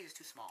 because 16 gigs is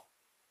too small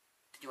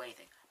to do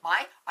anything.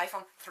 My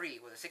iPhone 3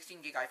 was a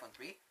 16 gig iPhone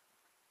 3,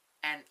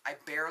 and I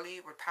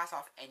barely would pass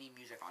off any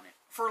music on it.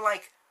 For,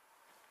 like,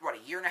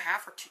 a year and a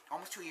half or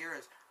almost 2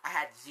 years, I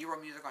had zero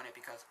music on it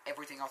because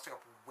everything else took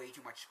up way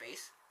too much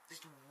space.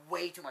 Just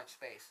way too much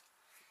space.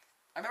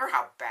 I remember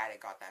how bad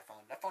it got, that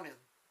phone. That phone is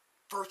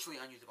virtually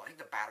unusable. I think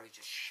the battery's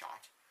just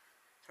shot.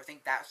 So I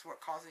think that's what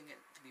causing it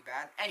to be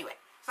bad. Anyway,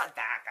 it's not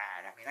that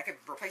bad. I mean, I could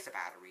replace the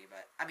battery,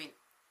 but, I mean,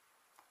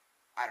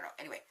 I don't know.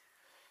 Anyway,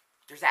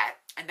 there's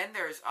that. And then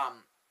there's,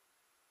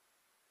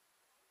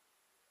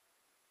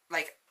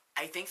 like,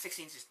 I think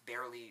 16 is just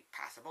barely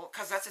passable.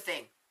 Because that's the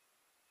thing.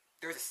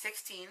 There's a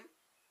 16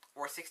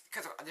 or 6,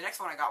 because the next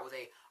one I got was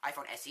a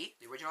iPhone SE,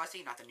 the original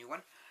SE, not the new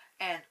one.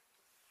 And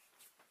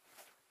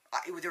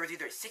there was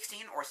either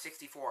 16 or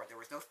 64. There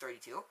was no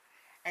 32.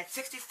 And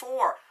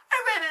 64,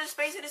 I ran out of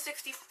space in a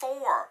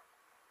 64.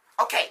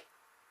 Okay.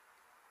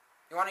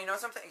 You want to know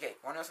something? Okay,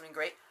 want to know something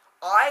great?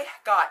 I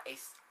got a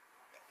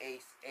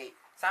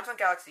Samsung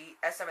Galaxy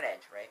S7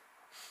 Edge, right?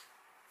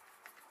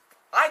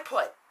 I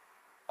put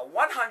a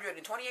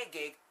 128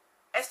 gig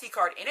SD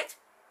card in it.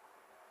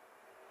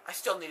 I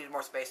still needed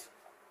more space.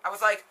 I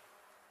was like,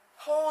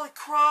 holy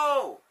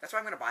crow! That's why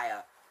I'm going to buy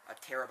a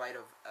terabyte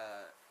of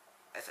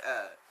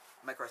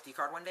micro SD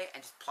card one day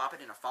and just plop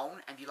it in a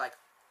phone and be like,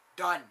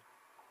 done.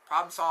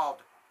 Problem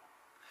solved.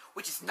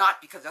 Which is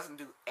not because it doesn't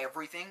do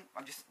everything.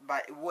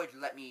 But it would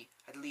let me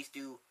at least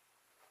do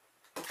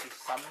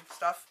some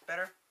stuff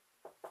better.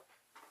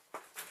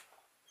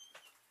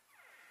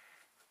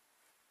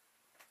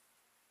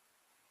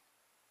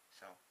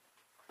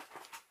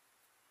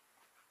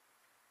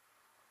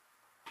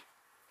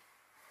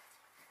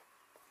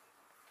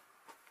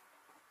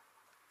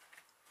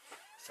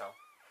 So,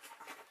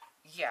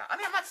 yeah. I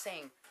mean, I'm not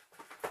saying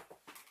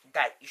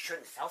that you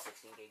shouldn't sell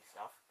 16 gig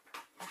stuff.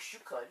 You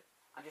could.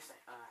 I'm just saying.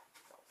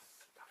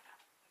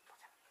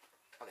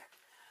 Okay.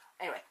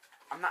 Anyway,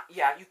 I'm not.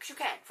 Yeah, you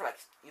can for like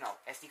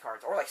SD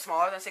cards or like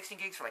smaller than 16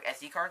 gigs for like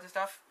SD cards and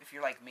stuff. If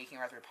you're like making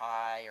a Raspberry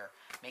Pi or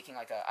making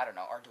like a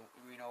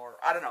Arduino or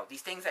I don't know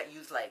these things that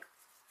use like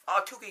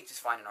 2 gigs is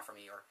fine enough for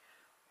me. Or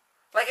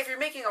like if you're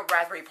making a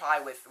Raspberry Pi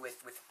with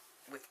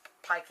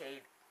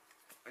Picade,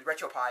 with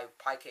RetroPie,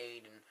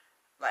 Picade, and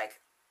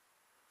like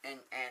and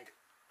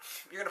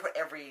you're gonna put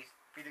every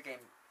video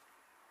game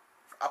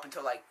up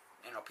until like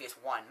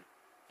PS1.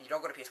 And you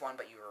don't go to PS1,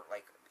 but you're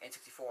like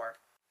N64.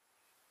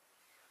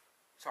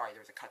 Sorry,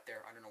 there was a cut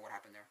there. I don't know what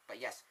happened there. But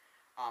yes.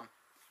 I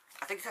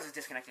think because it's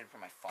disconnected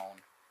from my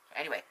phone.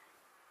 Anyway.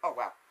 Oh,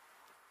 wow.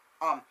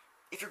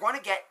 If you're going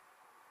to get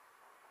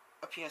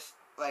a PS,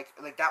 like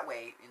that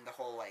way, in the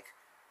whole, like,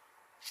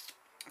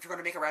 if you're going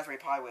to make a Raspberry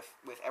Pi with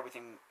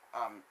everything,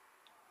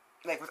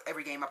 like, with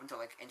every game up until,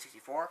 like,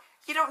 N64,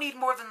 you don't need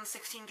more than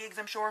 16 gigs,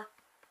 I'm sure.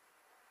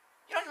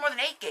 You don't need more than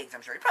 8 gigs,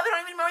 I'm sure. You probably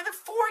don't even need more than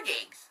 4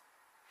 gigs.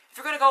 If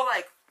you're going to go,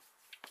 like,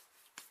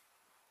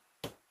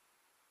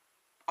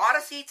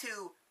 Odyssey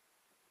to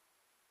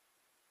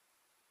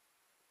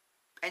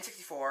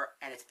N64,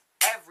 and it's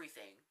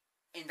everything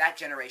in that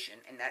generation,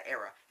 in that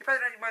era, you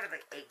probably don't need more than,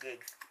 like, 8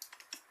 gigs.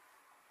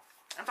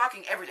 I'm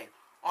talking everything.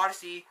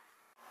 Odyssey.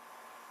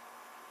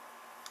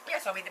 Yeah,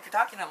 so, I mean, if you're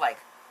talking to, like,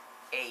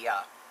 a,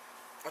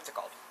 what's it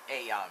called?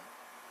 An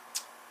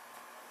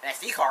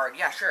SD card,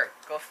 yeah, sure,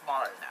 go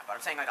smaller than that. But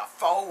I'm saying, like, a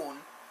phone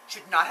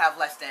should not have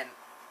less than,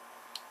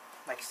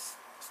 like,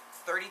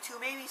 32,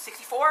 maybe?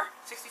 64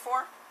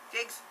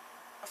 gigs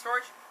of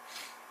storage.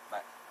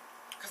 But,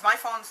 because my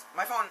phone,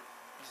 the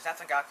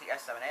Samsung Galaxy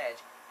S7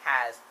 Edge,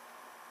 has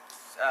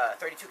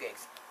 32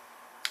 gigs.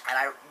 And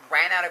I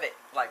ran out of it,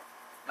 like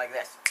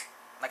this.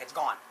 Like it's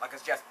gone. Like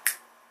it's just...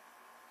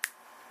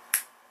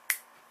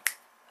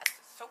 That's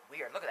so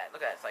weird. Look at that.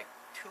 It's like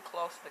too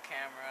close to the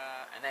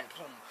camera, and then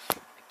boom.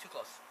 Like too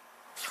close.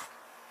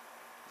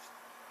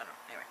 I don't know.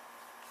 Anyway.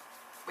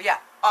 But yeah.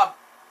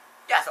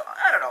 Yeah, so,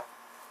 I don't know.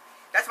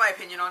 That's my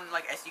opinion on,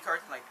 like, SD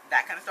cards and, like,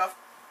 that kind of stuff.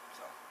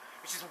 So,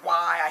 which is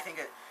why I think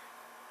that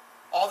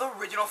all the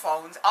original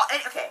phones...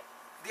 okay.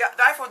 The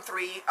iPhone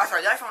 3...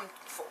 the iPhone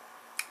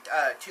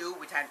 2,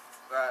 which had...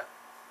 what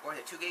was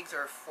it, 2 gigs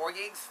or 4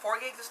 gigs? 4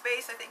 gigs of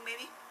space, I think,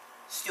 maybe?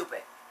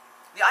 Stupid.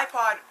 The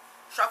iPod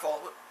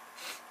Shuffle,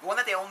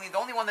 the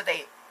only one that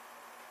they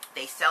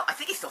sell, I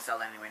think they still sell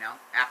that anyway now,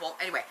 Apple,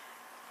 anyway,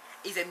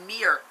 is a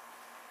mere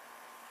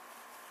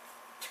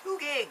 2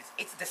 gigs.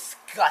 It's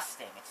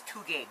disgusting. It's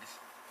 2 gigs.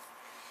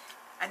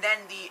 And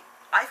then the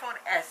iPhone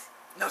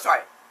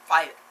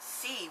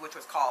 5C, which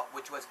was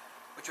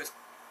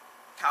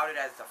touted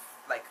as the,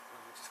 like,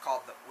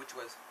 which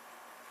was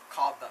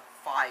called the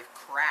 5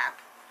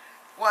 crap,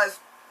 or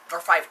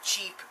 5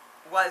 cheap,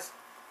 was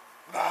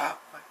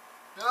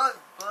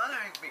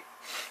bothering me.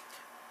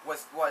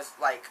 Was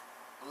like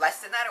less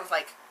than that. It was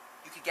like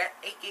you could get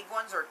 8 gig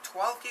ones or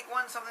 12 gig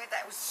ones, something like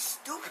that. It was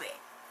stupid.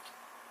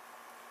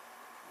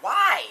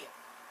 Why?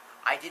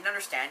 I didn't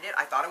understand it.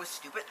 I thought it was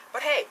stupid.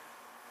 But hey,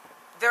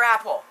 they're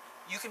Apple.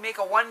 You can make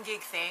a 1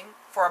 gig thing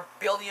for $1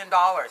 billion,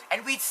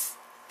 and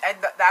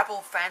the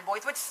Apple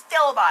fanboys would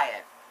still buy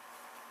it.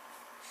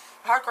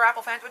 Hardcore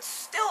Apple fans would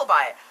still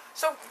buy it.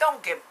 So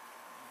don't get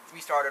me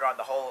started on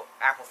the whole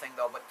Apple thing,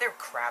 though. But they're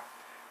crap.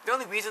 The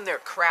only reason they're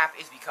crap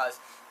is because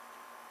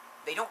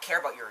they don't care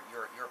about your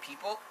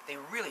people. They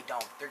really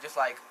don't. They're just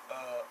like,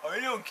 I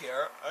don't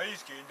care. I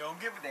just don't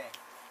give a damn.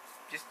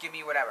 Just give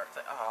me whatever. It's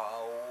like,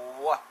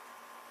 oh,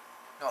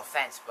 no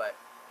offense, but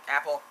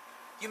Apple,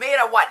 you made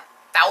a what,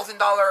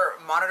 $1,000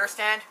 monitor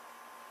stand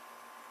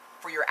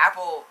for your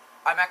Apple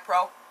iMac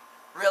Pro?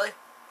 Really?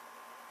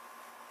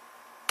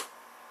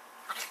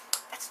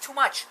 That's too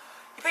much.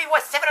 You paid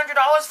what,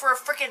 $700 for a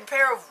freaking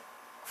pair of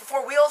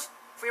 4 wheels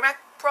for your Mac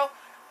Pro?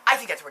 I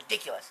think that's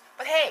ridiculous.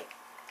 But hey,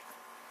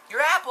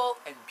 you're Apple,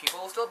 and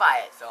people will still buy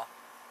it, so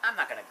I'm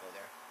not gonna go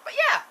there. But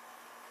yeah,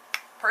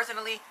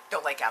 personally,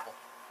 don't like Apple.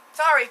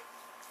 Sorry.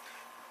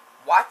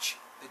 Watch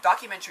the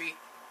documentary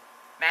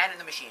Man in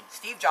the Machine.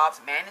 Steve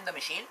Jobs, Man in the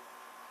Machine.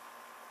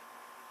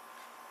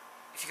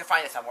 If you can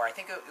find it somewhere. I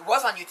think it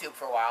was on YouTube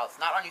for a while. It's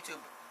not on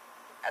YouTube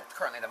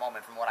currently at the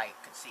moment from what I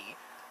could see.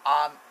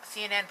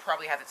 CNN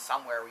probably has it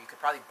somewhere where you could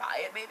probably buy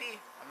it,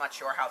 maybe. I'm not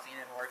sure how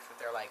CNN works with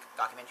their, like,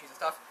 documentaries and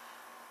stuff.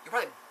 You can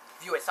probably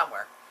view it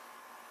somewhere.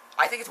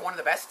 I think it's one of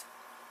the best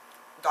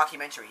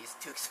documentaries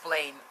to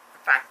explain the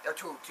fact, or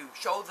to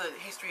show the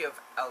history of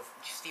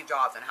Steve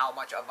Jobs and how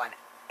much of an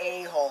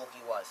a-hole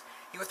he was.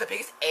 He was the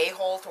biggest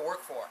a-hole to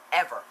work for,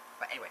 ever.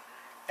 But anyway,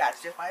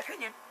 that's just my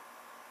opinion.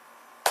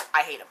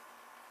 I hate him.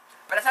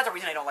 But that's not the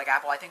reason I don't like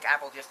Apple. I think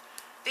Apple just,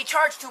 they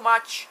charge too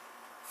much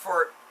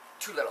for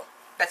too little.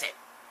 That's it.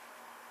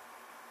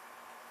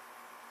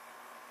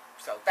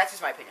 So, that's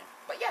just my opinion.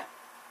 But yeah.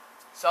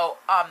 So,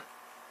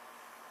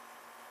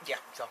 yeah,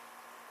 so.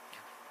 Yeah.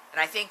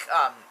 And I think,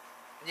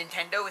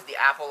 Nintendo is the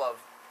Apple of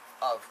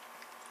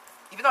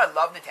even though I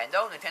love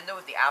Nintendo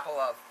is the Apple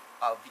of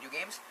video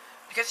games.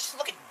 Because just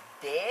look at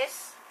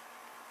this,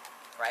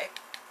 right?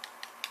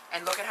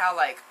 And look at how,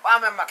 like,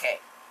 well, okay.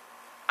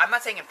 I'm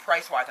not saying in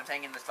price-wise, I'm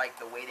saying in this, like,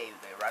 the way they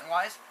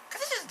run-wise.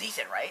 Because this is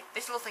decent, right?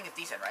 This little thing is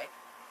decent, right?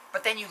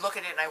 But then you look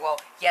at it and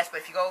yes,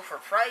 but if you go for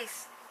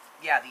price,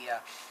 yeah, the,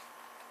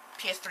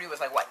 PS3 was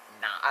like, what,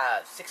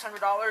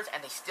 $600,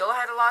 and they still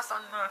had a loss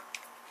on,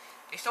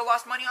 they still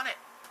lost money on it?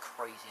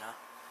 Crazy, huh?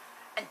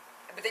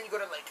 But then you go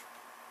to, like,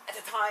 at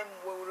the time,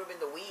 what would have been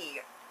the Wii,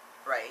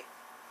 right?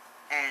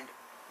 And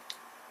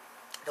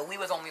the Wii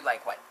was only,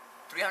 like, what,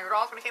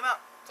 $300 when it came out?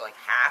 So, like,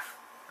 half,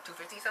 or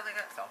 $250, something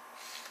like that, so.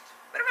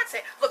 But I'm not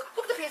saying, look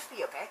at the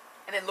PSP, okay?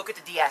 And then look at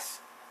the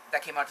DS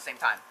that came out at the same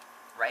time,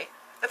 right?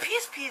 The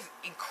PSP is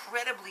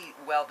incredibly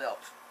well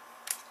built.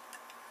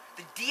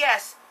 The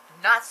DS,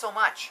 not so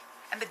much.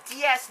 And the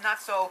DS,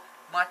 not so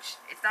much.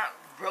 It's not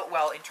built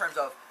well in terms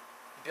of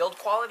build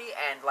quality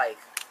and like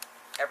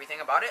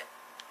everything about it.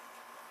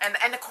 And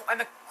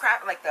the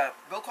crap, like the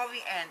build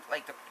quality and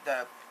like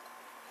the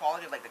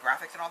quality of like the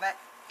graphics and all that,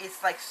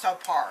 it's like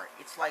subpar.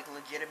 It's like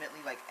legitimately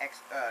like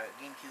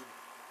GameCube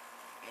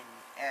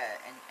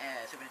and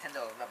Super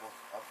Nintendo levels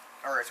of,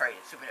 or sorry,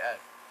 Super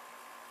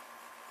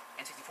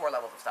N64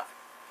 levels of stuff.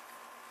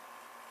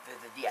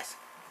 The DS,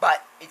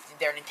 but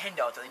they're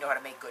Nintendo, so they know how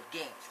to make good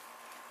games.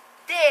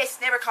 This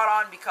never caught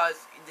on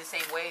because in the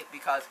same way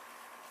because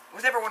it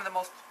was never one of the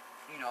most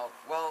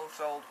well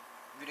sold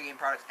video game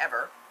products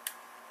ever.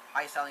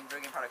 Highest selling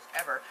video game products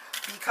ever,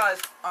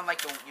 because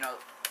unlike the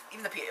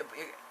even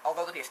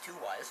although the PS2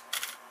 was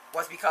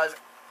because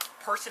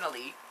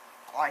personally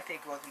I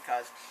think it was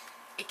because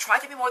it tried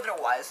to be more than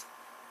it was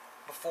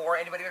before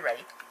anybody was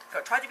ready. So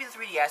it tried to be the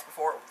 3DS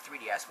before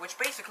 3DS, which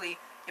basically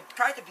it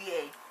tried to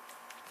be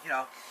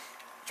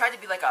tried to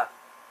be like an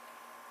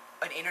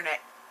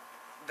internet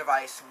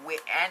device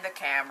and a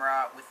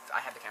camera with. I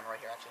have the camera right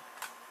here actually.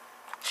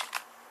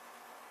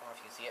 I don't know if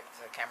you can see it. It's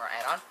a camera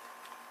add-on.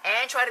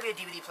 And try to be a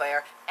DVD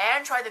player,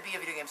 and try to be a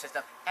video game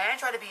system, and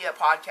try to be a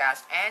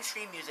podcast, and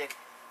stream music,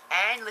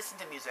 and listen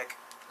to music,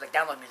 like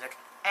download music,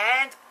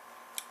 and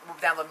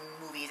download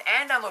movies,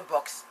 and download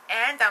books,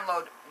 and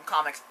download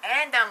comics,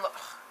 and download...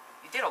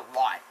 It did a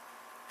lot.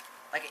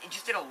 Like, it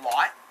just did a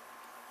lot.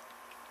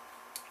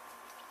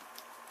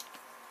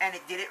 And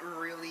it did it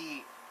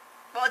really...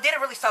 Well, it did it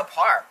really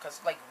subpar,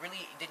 because, like,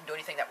 really, it didn't do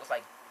anything that was,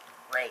 like,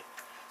 great.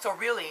 So,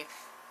 really,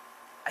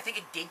 I think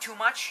it did too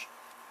much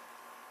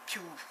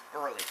too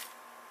early.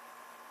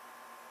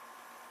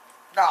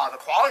 No, the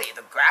quality of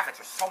the graphics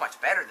are so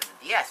much better than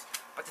the DS.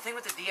 But the thing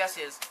with the DS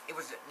is, it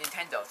was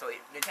Nintendo, so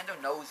Nintendo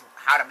knows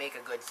how to make a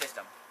good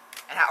system,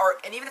 and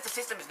even if the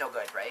system is no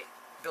good, right,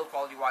 build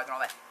quality wise and all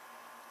that,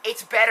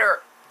 it's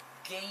better.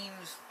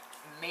 Games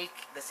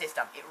make the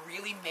system. It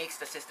really makes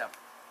the system.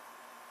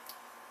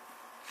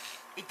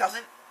 It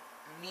doesn't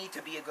need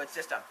to be a good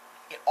system.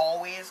 It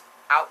always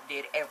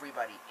outdid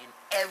everybody in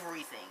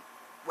everything,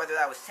 whether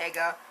that was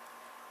Sega,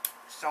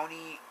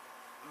 Sony,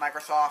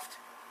 Microsoft,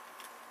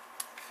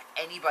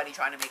 anybody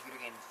trying to make video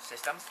game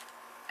systems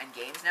and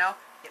games now,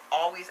 it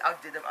always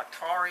outdid them.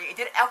 Atari, it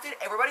outdid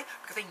everybody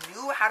because they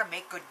knew how to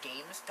make good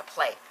games to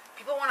play.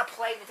 People want to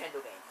play Nintendo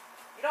games.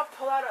 You don't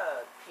pull out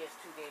a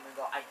PS2 game and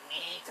go, I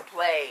need to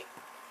play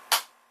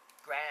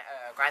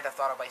Grand Theft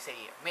Auto Vice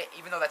City,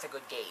 even though that's a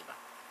good game.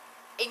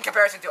 In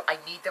comparison to, I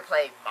need to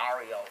play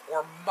Mario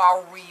or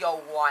Mario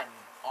 1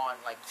 on,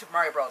 like, Super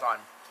Mario Bros. On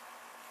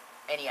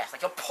NES.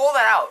 Like, you'll pull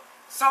that out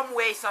some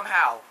way,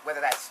 somehow, whether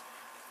that's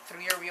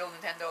through your real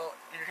Nintendo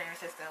Entertainment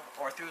System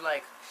or through,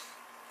 like,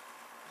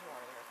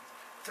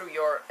 through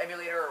your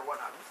emulator or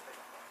whatnot.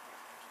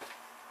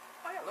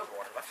 Oh, yeah, a little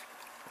water left.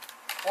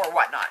 Or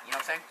whatnot, you know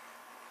what I'm saying?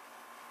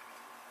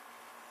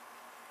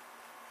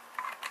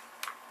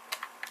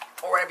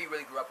 Or whatever you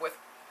really grew up with.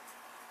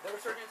 The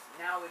resurgence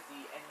now is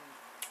the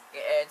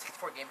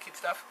N64 GameCube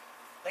stuff.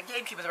 Like,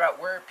 GameCube is about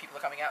where people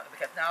are coming out,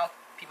 because now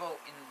people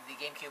in the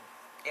GameCube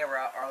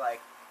era are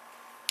like,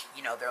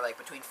 they're like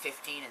between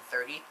 15 and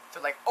 30.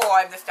 So like, oh,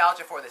 I'm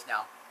nostalgic for this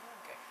now.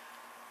 Okay.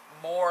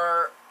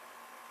 More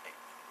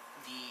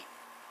the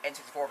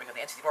N64, because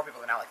the N64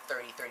 people are now like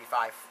 30,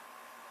 35,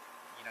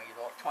 years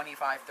old,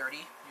 25, 30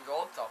 years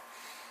old. So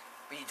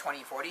between 20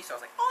 and 40. So I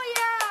was like, oh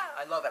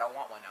yeah, I love it. I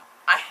want one now.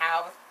 I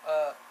have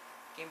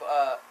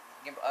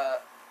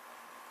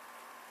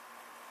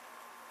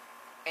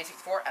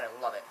N64, and I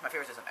love it. It's my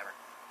favorite system ever.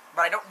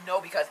 But I don't know,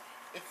 because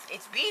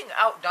it's being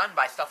outdone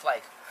by stuff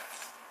like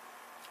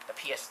the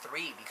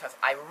PS3, because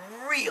I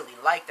really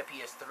like the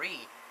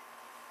PS3.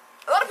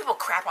 A lot of people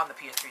crap on the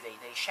PS3.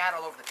 They shat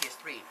all over the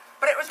PS3.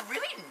 But it was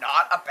really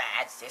not a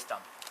bad system.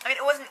 I mean,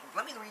 it wasn't...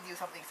 Let me read you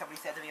something somebody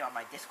said to me on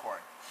my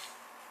Discord.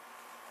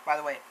 By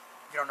the way,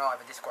 if you don't know, I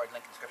have a Discord,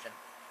 link in the description.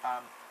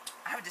 I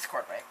have a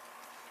Discord, right?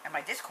 And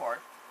my Discord...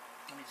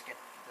 Let me just get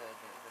the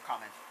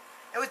comments.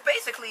 It was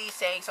basically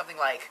saying something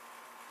like...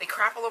 They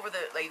crap all over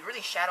the... They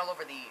really shat all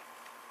over the...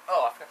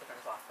 Oh, I forgot to turn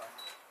this off.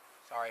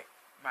 Sorry.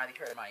 Might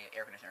heard my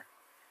air conditioner.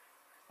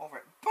 Over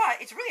it.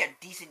 But it's really a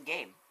decent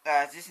game.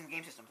 It's a decent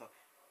game system, so...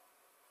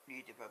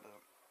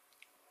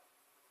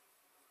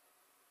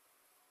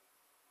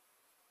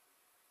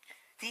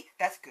 See,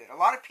 that's good. A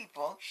lot of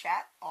people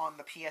shat on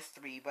the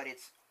PS3, but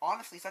it's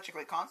honestly such a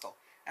great console.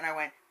 And I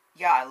went,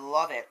 yeah, I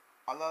love it.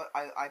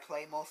 I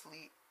play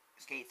mostly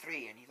Skate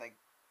 3, and he's like,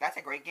 that's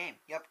a great game.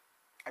 Yep.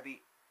 I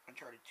beat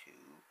Uncharted 2.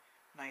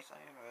 Nice.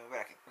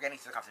 Okay, we're getting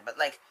to the conversation, but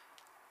like,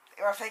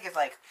 what I'm saying is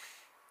like,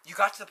 you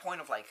got to the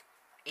point of like,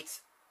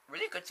 it's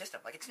really a good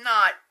system. Like, it's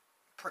not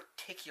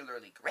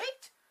particularly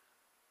great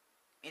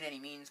in any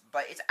means,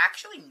 but it's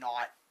actually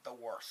not the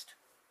worst.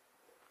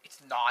 It's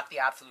not the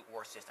absolute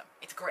worst system.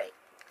 It's great.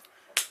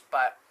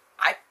 But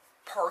I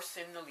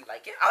personally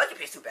like it. I like the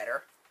PS2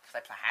 better, because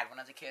I had one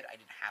as a kid. I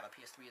didn't have a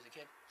PS3 as a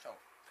kid, so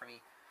for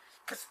me...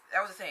 Because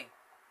that was the thing.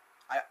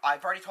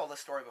 I've already told this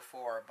story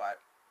before, but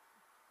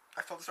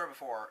I've told the story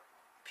before.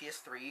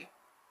 PS3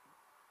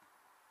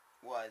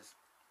 was,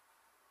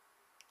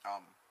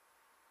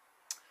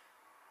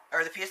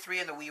 or the PS3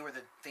 and the Wii were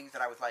the things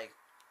that I was like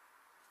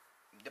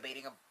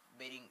debating. Oh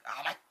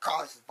my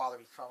god, this is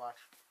bothering me so much.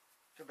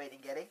 Debating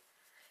getting,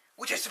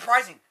 which is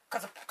surprising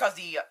because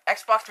the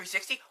Xbox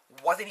 360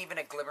 wasn't even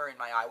a glimmer in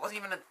my eye. It wasn't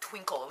even a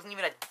twinkle. It wasn't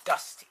even a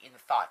dust in my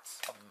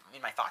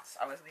thoughts.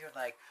 I wasn't even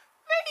like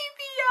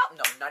maybe out.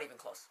 No, not even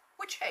close.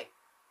 Which hey,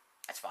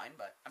 that's fine.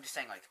 But I'm just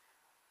saying like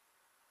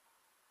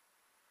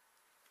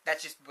that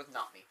just was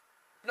not me.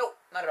 No,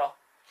 not at all.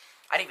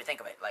 I didn't even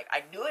think of it. Like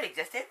I knew it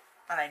existed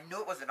and I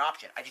knew it was an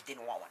option. I just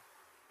didn't want one.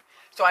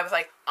 So I was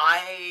like,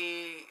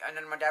 and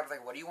then my dad was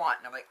like, what do you want?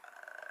 And I'm like,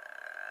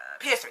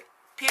 PS3.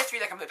 PS3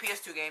 that can play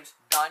PS2 games.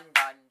 Done.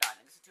 And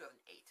this is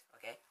 2008,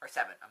 okay? Or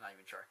 7, I'm not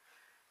even sure.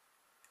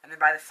 And then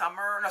by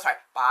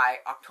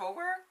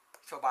October,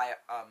 so by,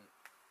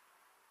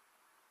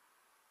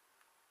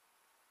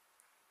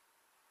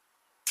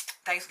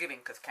 Thanksgiving,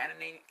 because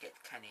Canadian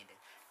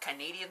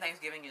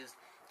Thanksgiving is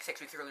 6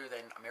 weeks earlier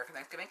than American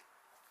Thanksgiving.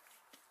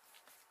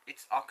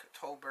 It's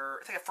October,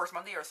 it's like the first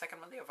Monday or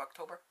second Monday of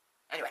October.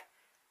 Anyway.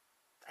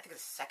 I think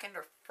it's second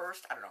or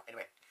first. I don't know.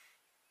 Anyway,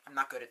 I'm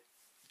not good at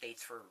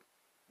dates for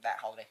that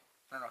holiday.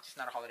 I don't know. It's just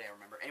not a holiday I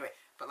remember. Anyway,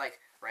 but like,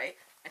 right?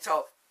 And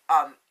so,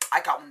 I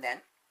got one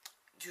then,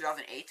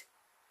 2008,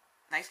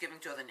 Thanksgiving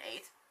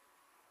 2008.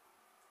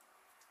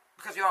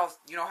 Because you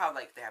know how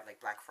like they have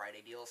like Black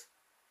Friday deals.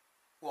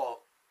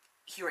 Well,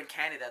 here in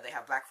Canada they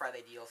have Black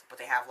Friday deals, but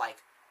they have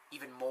like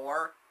even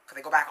more because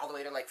they go back all the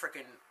way to like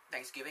freaking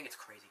Thanksgiving. It's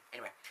crazy.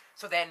 Anyway,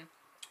 so then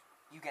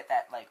you get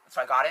that like.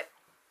 So I got it.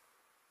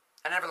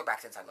 I never looked back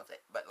since. I loved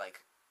it, but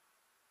like,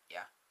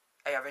 yeah.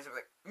 I basically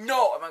was like,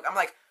 no. I'm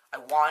like, I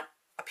want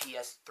a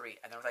PS3,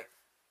 and then I was like,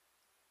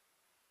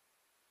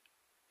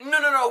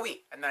 no,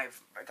 Wii. And then I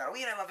got a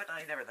Wii, and I love it, and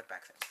I never looked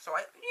back since. So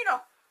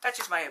that's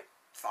just my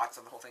thoughts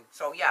on the whole thing.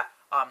 So yeah,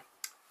 I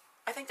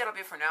think that'll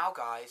be it for now,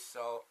 guys.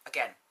 So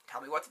again,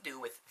 tell me what to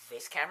do with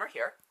this camera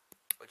here,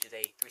 which is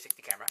a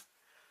 360 camera.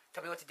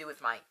 Tell me what to do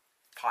with my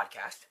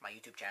podcast, my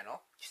YouTube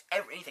channel, just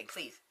anything,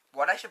 please.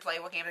 What I should play,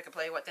 what games I can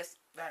play, what this,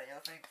 that, the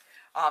other thing.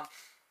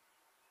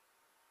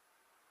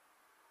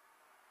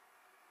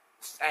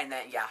 And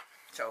then, yeah.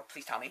 So,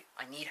 please tell me.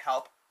 I need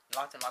help.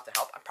 Lots and lots of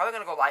help. I'm probably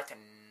going to go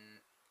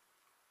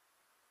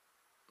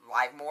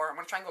live more. I'm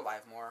going to try and go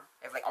live more.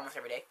 Like, almost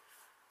every day.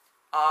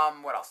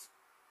 What else?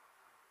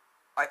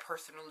 I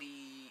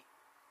personally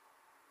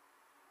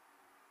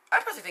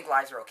think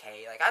lives are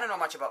okay. Like, I don't know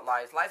much about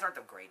lives. Lives aren't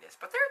the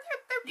greatest, but they're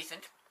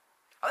decent.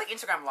 I like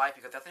Instagram Live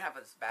because it doesn't have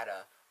as bad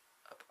a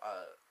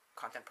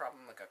content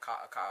problem, like a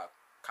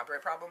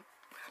copyright problem.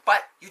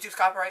 But YouTube's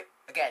copyright,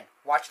 again,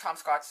 watch Tom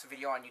Scott's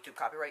video on YouTube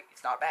copyright.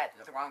 It's not bad. There's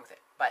nothing wrong with it.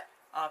 But,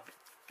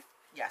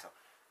 yeah, so,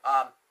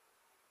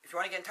 if you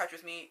want to get in touch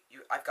with me,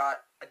 I've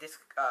got a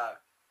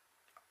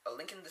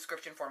link in the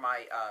description for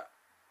my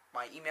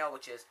email,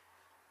 which is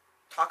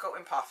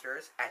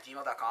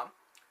tacoimposters@gmail.com.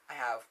 I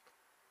have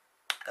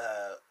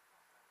a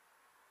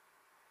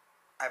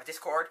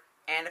Discord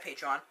and a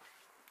Patreon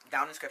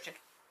down in the description.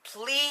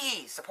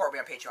 Please support me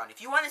on Patreon.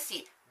 If you want to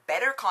see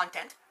better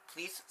content,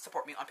 please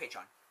support me on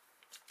Patreon.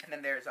 And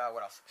then there's,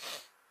 what else?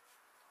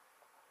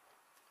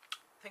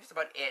 I think that's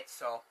about it,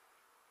 so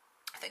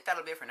I think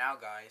that'll be it for now,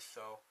 guys.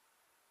 So,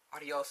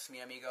 adios, mi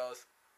amigos.